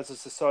better as a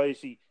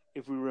society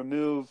if we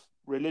remove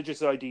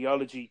religious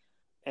ideology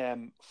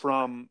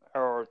from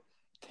our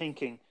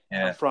thinking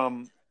and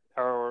from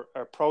our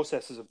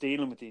processes of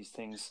dealing with these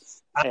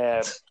things.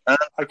 I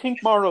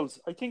think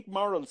morals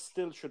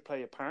still should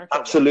play a part.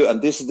 Absolutely,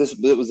 and this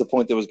was the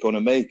point I was going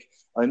to make.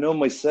 I know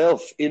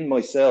myself,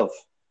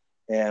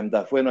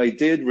 that when I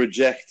did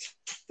reject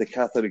the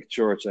Catholic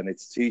Church and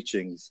its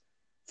teachings,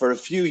 for a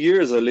few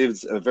years I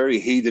lived a very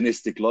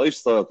hedonistic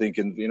lifestyle,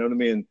 thinking, you know what I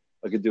mean,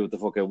 I could do what the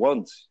fuck I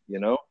want,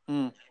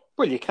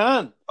 Well, you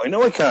can. I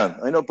know I can.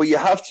 But you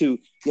have to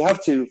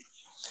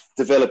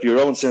develop your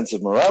own sense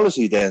of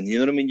morality then. You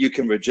know what I mean? You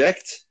can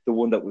reject the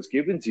one that was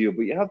given to you,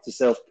 but you have to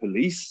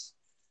self-police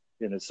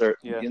in a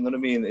certain, you know what I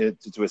mean,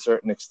 to a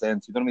certain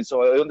extent. You know what I mean?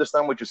 So I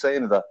understand what you're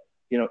saying, that,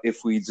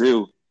 if we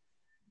do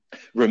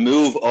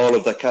remove all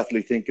of that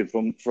Catholic thinking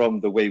from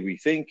the way we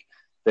think,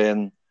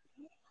 then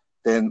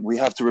we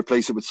have to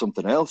replace it with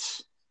something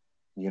else,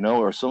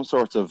 or some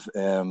sort of,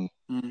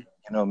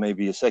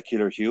 maybe a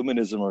secular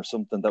humanism or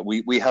something that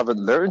we haven't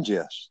learned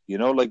yet.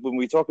 Like when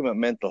we talk about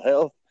mental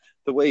health,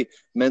 the way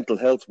mental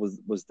health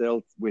was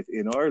dealt with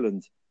in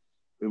Ireland,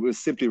 it was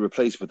simply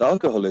replaced with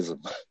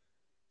alcoholism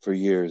for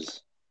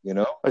years.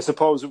 I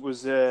suppose it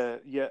was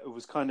it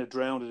was kind of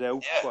drowned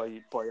out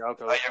by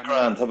alcohol. You're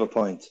grand, have a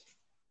point.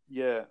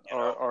 Yeah,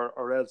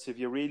 or else if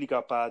you really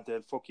got bad,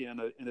 they'd fuck you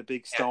in a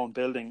big stone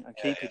building and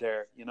keep you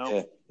there.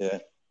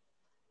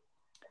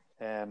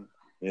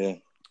 Yeah.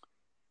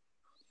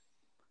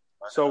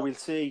 So we'll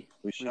see.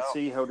 We'll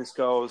see how this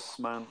goes,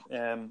 man.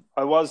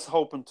 I was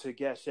hoping to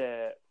get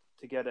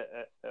to get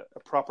a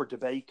proper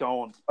debate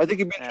going. I think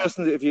it'd be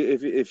interesting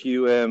if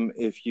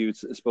you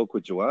spoke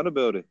with Joanne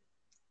about it.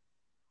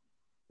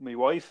 My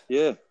wife?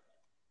 Yeah.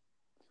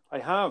 I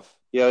have.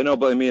 Yeah, I know,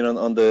 but I mean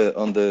on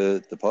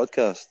the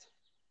podcast.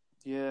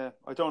 Yeah,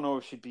 I don't know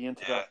if she'd be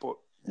into that, but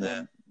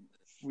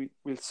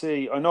we'll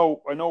see. I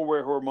know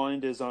where her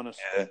mind is on it.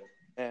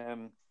 Yeah.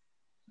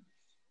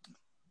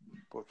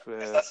 But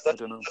I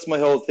don't know. That's my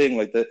whole thing.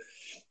 Like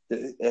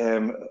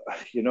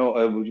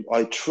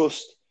I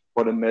trust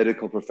what a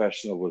medical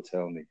professional will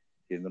tell me.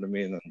 You know what I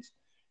mean?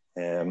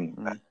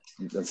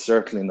 And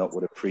certainly not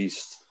what a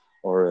priest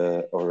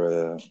or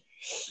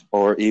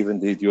even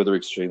the other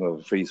extreme of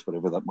a priest,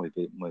 whatever that would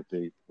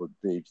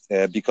be,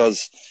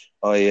 because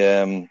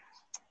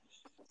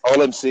all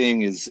I'm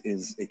seeing is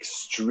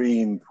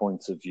extreme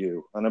points of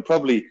view, and I'm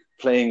probably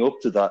playing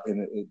up to that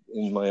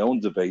in my own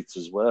debates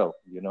as well,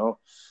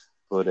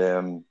 But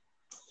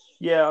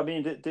yeah, I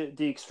mean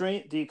the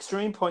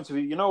extreme points of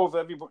view.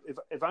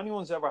 If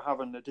anyone's ever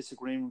having a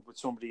disagreement with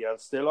somebody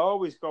else, they'll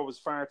always go as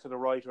far to the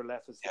right or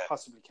left as they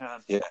possibly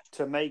can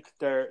to make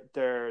their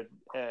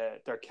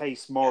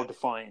case more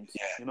defined.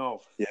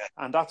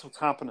 And that's what's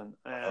happening.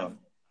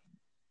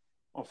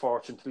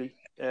 Unfortunately,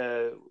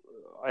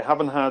 I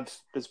haven't had.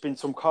 There's been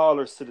some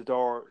callers to the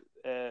door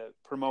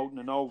promoting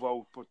a no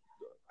vote, but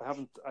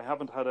I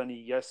haven't had any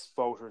yes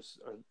voters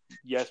or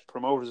yes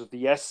promoters of the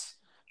yes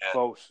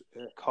vote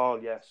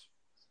call yet.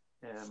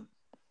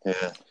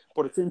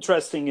 But it's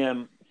interesting,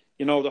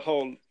 the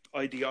whole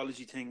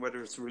ideology thing,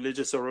 whether it's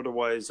religious or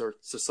otherwise or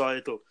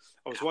societal.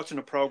 I was watching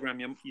a program.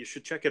 You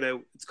should check it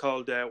out. It's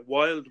called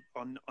Wild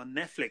on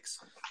Netflix.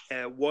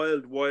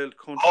 Wild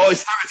Country. Oh, I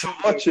started to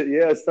watch it.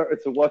 Yeah, I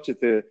started to watch it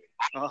there.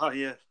 Oh,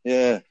 yeah.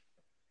 Yeah.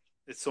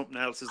 It's something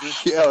else, isn't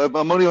it? Yeah,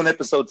 I'm only on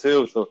episode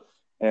 2, so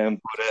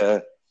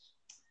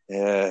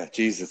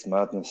Jesus,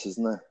 madness,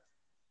 isn't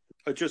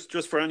it?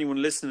 Just for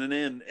anyone listening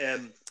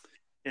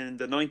in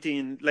the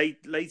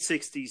late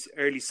 60s,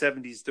 early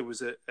 70s, there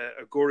was a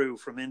guru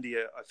from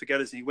India. I forget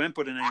his name. He went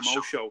by the name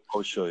Osho.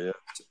 Osho, yeah.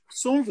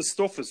 Some of his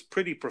stuff is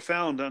pretty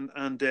profound, and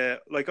I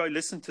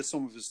listened to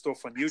some of his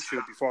stuff on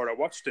YouTube before I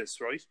watched this,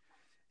 right?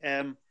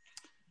 And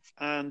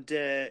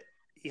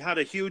he had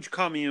a huge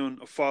commune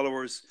of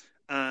followers,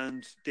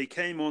 and they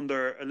came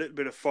under a little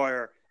bit of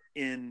fire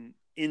in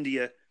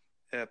India,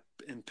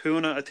 in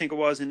Pune, I think it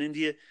was, in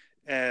India,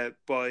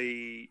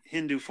 by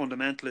Hindu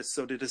fundamentalists.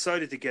 So they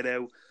decided to get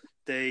out.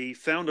 They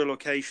found a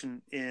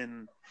location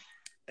in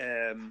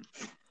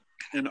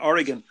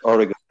Oregon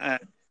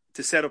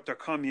to set up their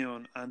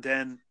commune, and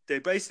then they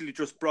basically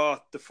just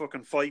brought the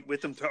fucking fight with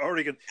them to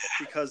Oregon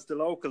because the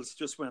locals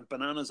just went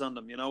bananas on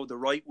them. The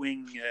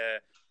right-wing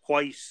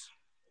white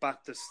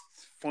Baptist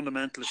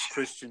fundamentalist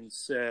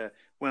Christians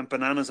went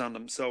bananas on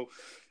them. So,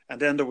 and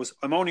then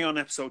I'm only on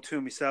episode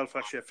 2 myself.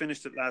 Actually, I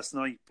finished it last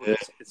night, but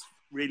it's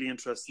really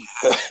interesting.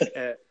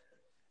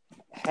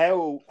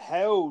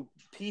 How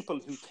people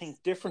who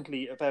think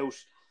differently about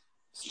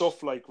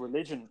stuff like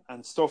religion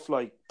and stuff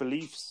like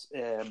beliefs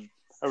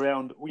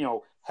around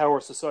how our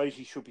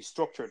society should be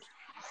structured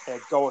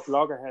go at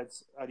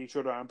loggerheads at each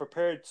other and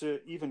prepared to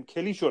even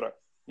kill each other.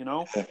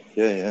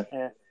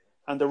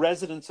 And the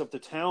residents of the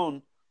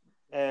town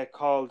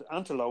called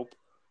Antelope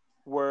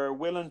were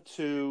willing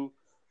to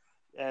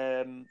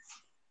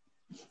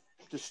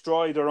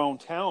destroy their own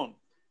town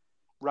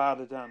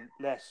rather than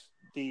let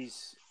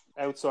these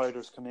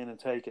outsiders come in and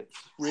take it.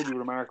 Really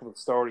remarkable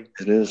story.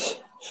 It is.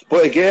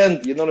 But again,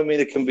 you know what I mean?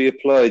 It can be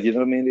applied. You know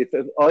what I mean? If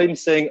I'm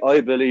saying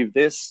I believe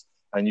this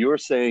and you're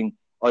saying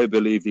I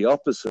believe the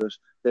opposite,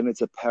 then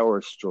it's a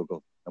power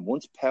struggle. And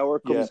once power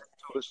comes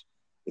into it,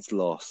 it's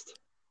lost.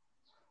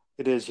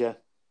 It is, yeah.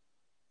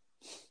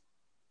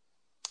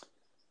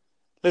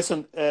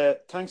 Listen,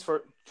 thanks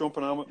for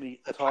jumping on with me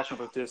and talking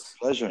about this.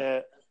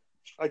 Pleasure.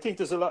 I think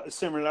there's a lot of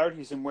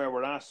similarities in where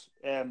we're at.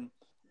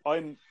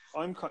 I'm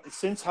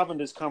since having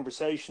this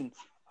conversation,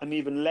 I'm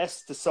even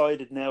less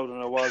decided now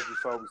than I was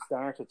before we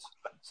started.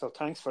 So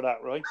thanks for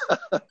that, right?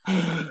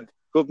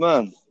 Good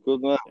man.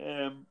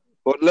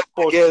 But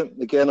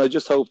again, I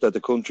just hope that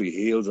the country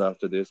heals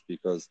after this,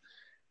 because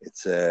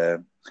it's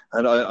and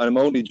I'm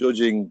only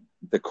judging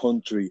the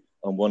country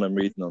on what I'm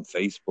reading on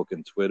Facebook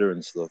and Twitter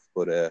and stuff.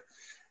 But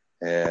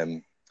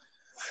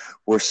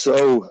we're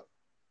so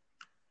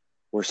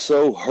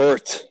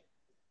hurt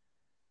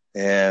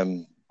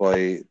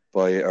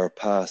by our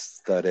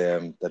past that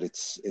it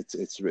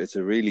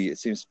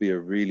seems to be a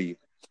really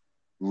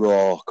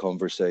raw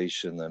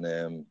conversation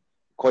and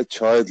quite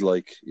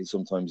childlike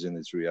sometimes in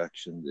its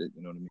reaction. You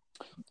know what I mean?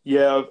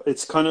 Yeah,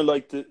 it's kind of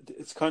like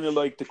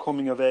the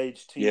coming of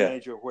age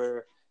teenager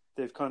where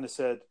they've kind of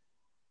said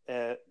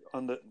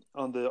on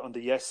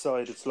the yes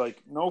side, it's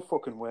like, no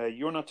fucking way,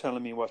 you're not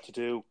telling me what to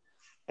do.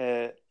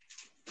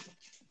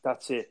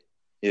 That's it.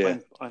 Yeah,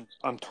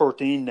 I'm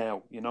 13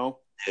 now.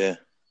 Yeah.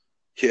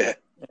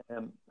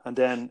 And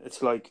then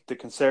it's like the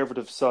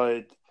conservative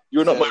side.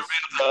 You're not my real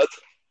dad.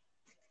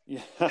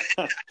 Yeah.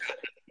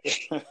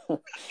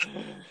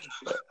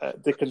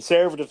 The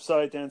Conservative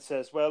side then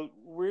says, "Well,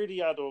 we're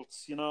the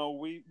adults,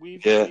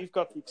 we've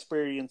got the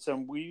experience,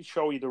 and we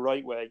show you the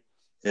right way."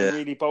 And Yeah.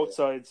 really, both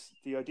sides,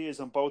 the ideas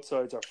on both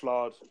sides are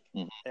flawed.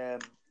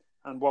 And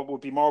what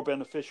would be more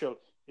beneficial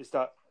is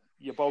that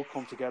you both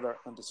come together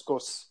and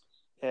discuss,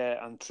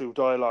 and through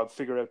dialogue,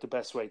 figure out the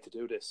best way to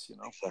do this.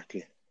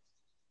 Exactly.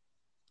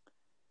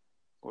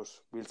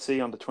 But we'll see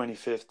on the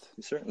 25th.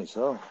 Certainly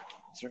so.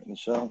 Certainly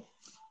so.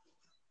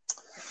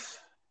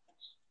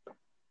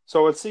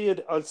 So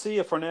I'll see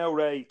you for now,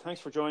 Ray. Thanks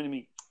for joining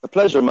me. A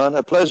pleasure, man.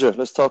 A pleasure.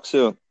 Let's talk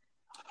soon.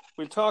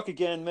 We'll talk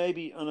again,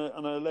 maybe on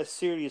a less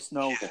serious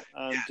note,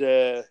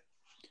 and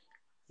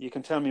you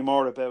can tell me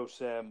more about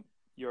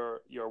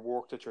your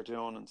work that you're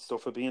doing and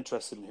stuff. I'd be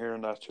interested in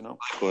hearing that.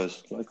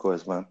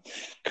 Likewise, man.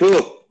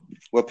 Cool.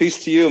 Well,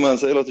 peace to you, man.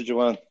 Say hello to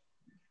Joanne.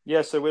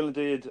 Yes, I will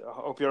indeed. I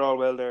hope you're all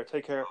well there.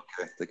 Take care.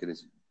 Okay, take it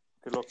easy.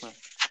 Good luck, man.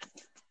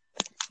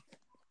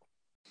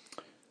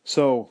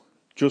 So,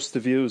 just the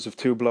views of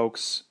two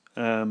blokes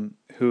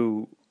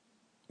who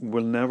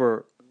will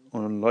never,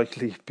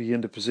 unlikely, be in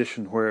the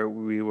position where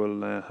we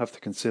will have to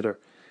consider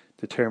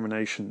the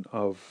termination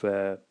of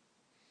a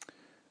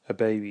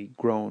baby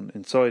grown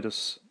inside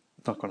us.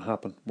 Not going to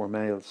happen. We're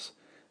males.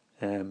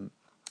 And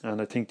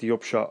I think the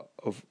upshot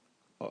of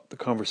the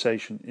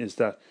conversation is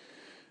that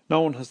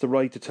no one has the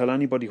right to tell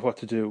anybody what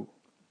to do,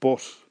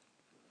 but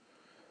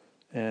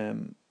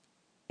in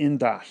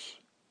that,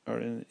 or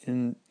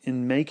in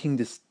making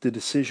the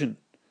decision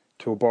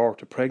to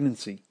abort a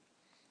pregnancy,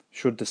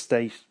 should the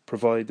state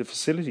provide the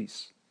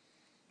facilities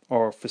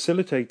or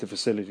facilitate the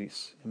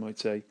facilities, you might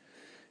say.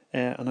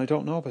 And I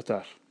don't know about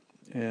that.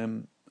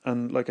 And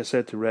like I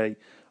said to Ray,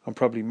 I'm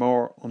probably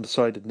more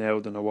undecided now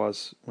than I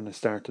was when I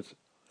started.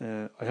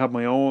 I have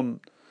my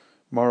own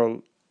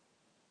moral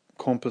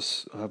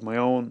compass. I have my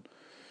own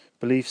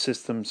belief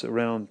systems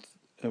around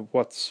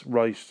what's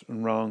right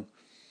and wrong.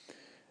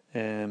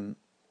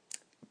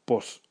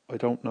 But I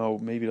don't know,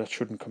 maybe that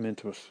shouldn't come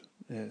into it.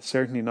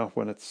 Certainly not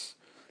when it's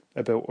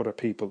about other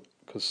people,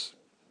 because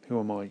who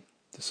am I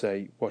to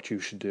say what you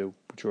should do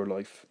with your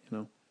life,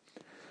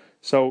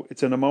 So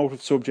it's an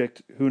emotive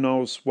subject. Who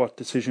knows what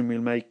decision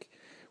we'll make.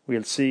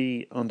 We'll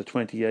see on the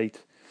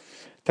 28th.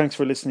 Thanks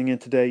for listening in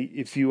today.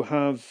 If you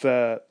have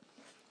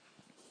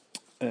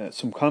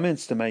some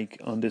comments to make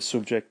on this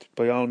subject,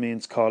 by all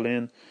means call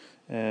in.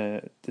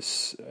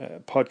 This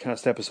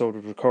podcast episode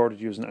was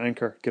recorded using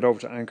Anchor. Get over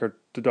to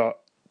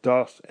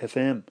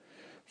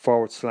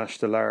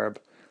anchor.fm/thelarb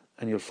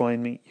and you'll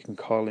find me. You can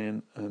call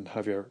in and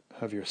have your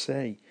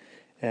say.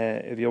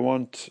 If you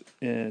want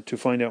to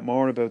find out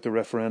more about the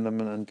referendum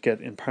and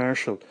get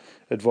impartial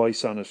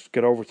advice on it,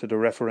 get over to the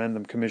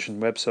Referendum Commission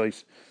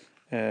website.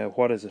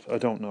 What is it? I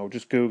don't know.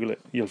 Just Google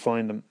it. You'll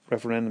find them.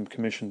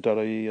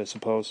 Referendumcommission.ie, I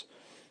suppose.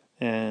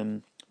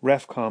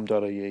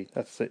 Refcom.ie.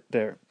 That's it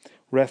there.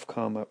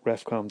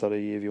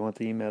 Refcom@refcom.ie if you want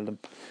to email them.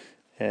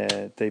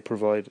 They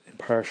provide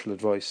impartial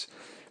advice.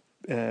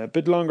 A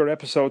bit longer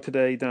episode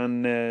today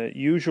than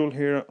usual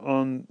here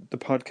on the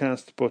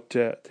podcast, but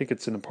I think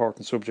it's an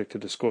important subject to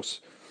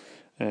discuss.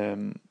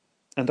 And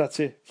that's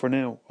it for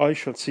now. I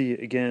shall see you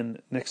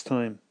again next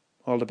time.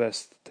 All the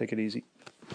best. Take it easy.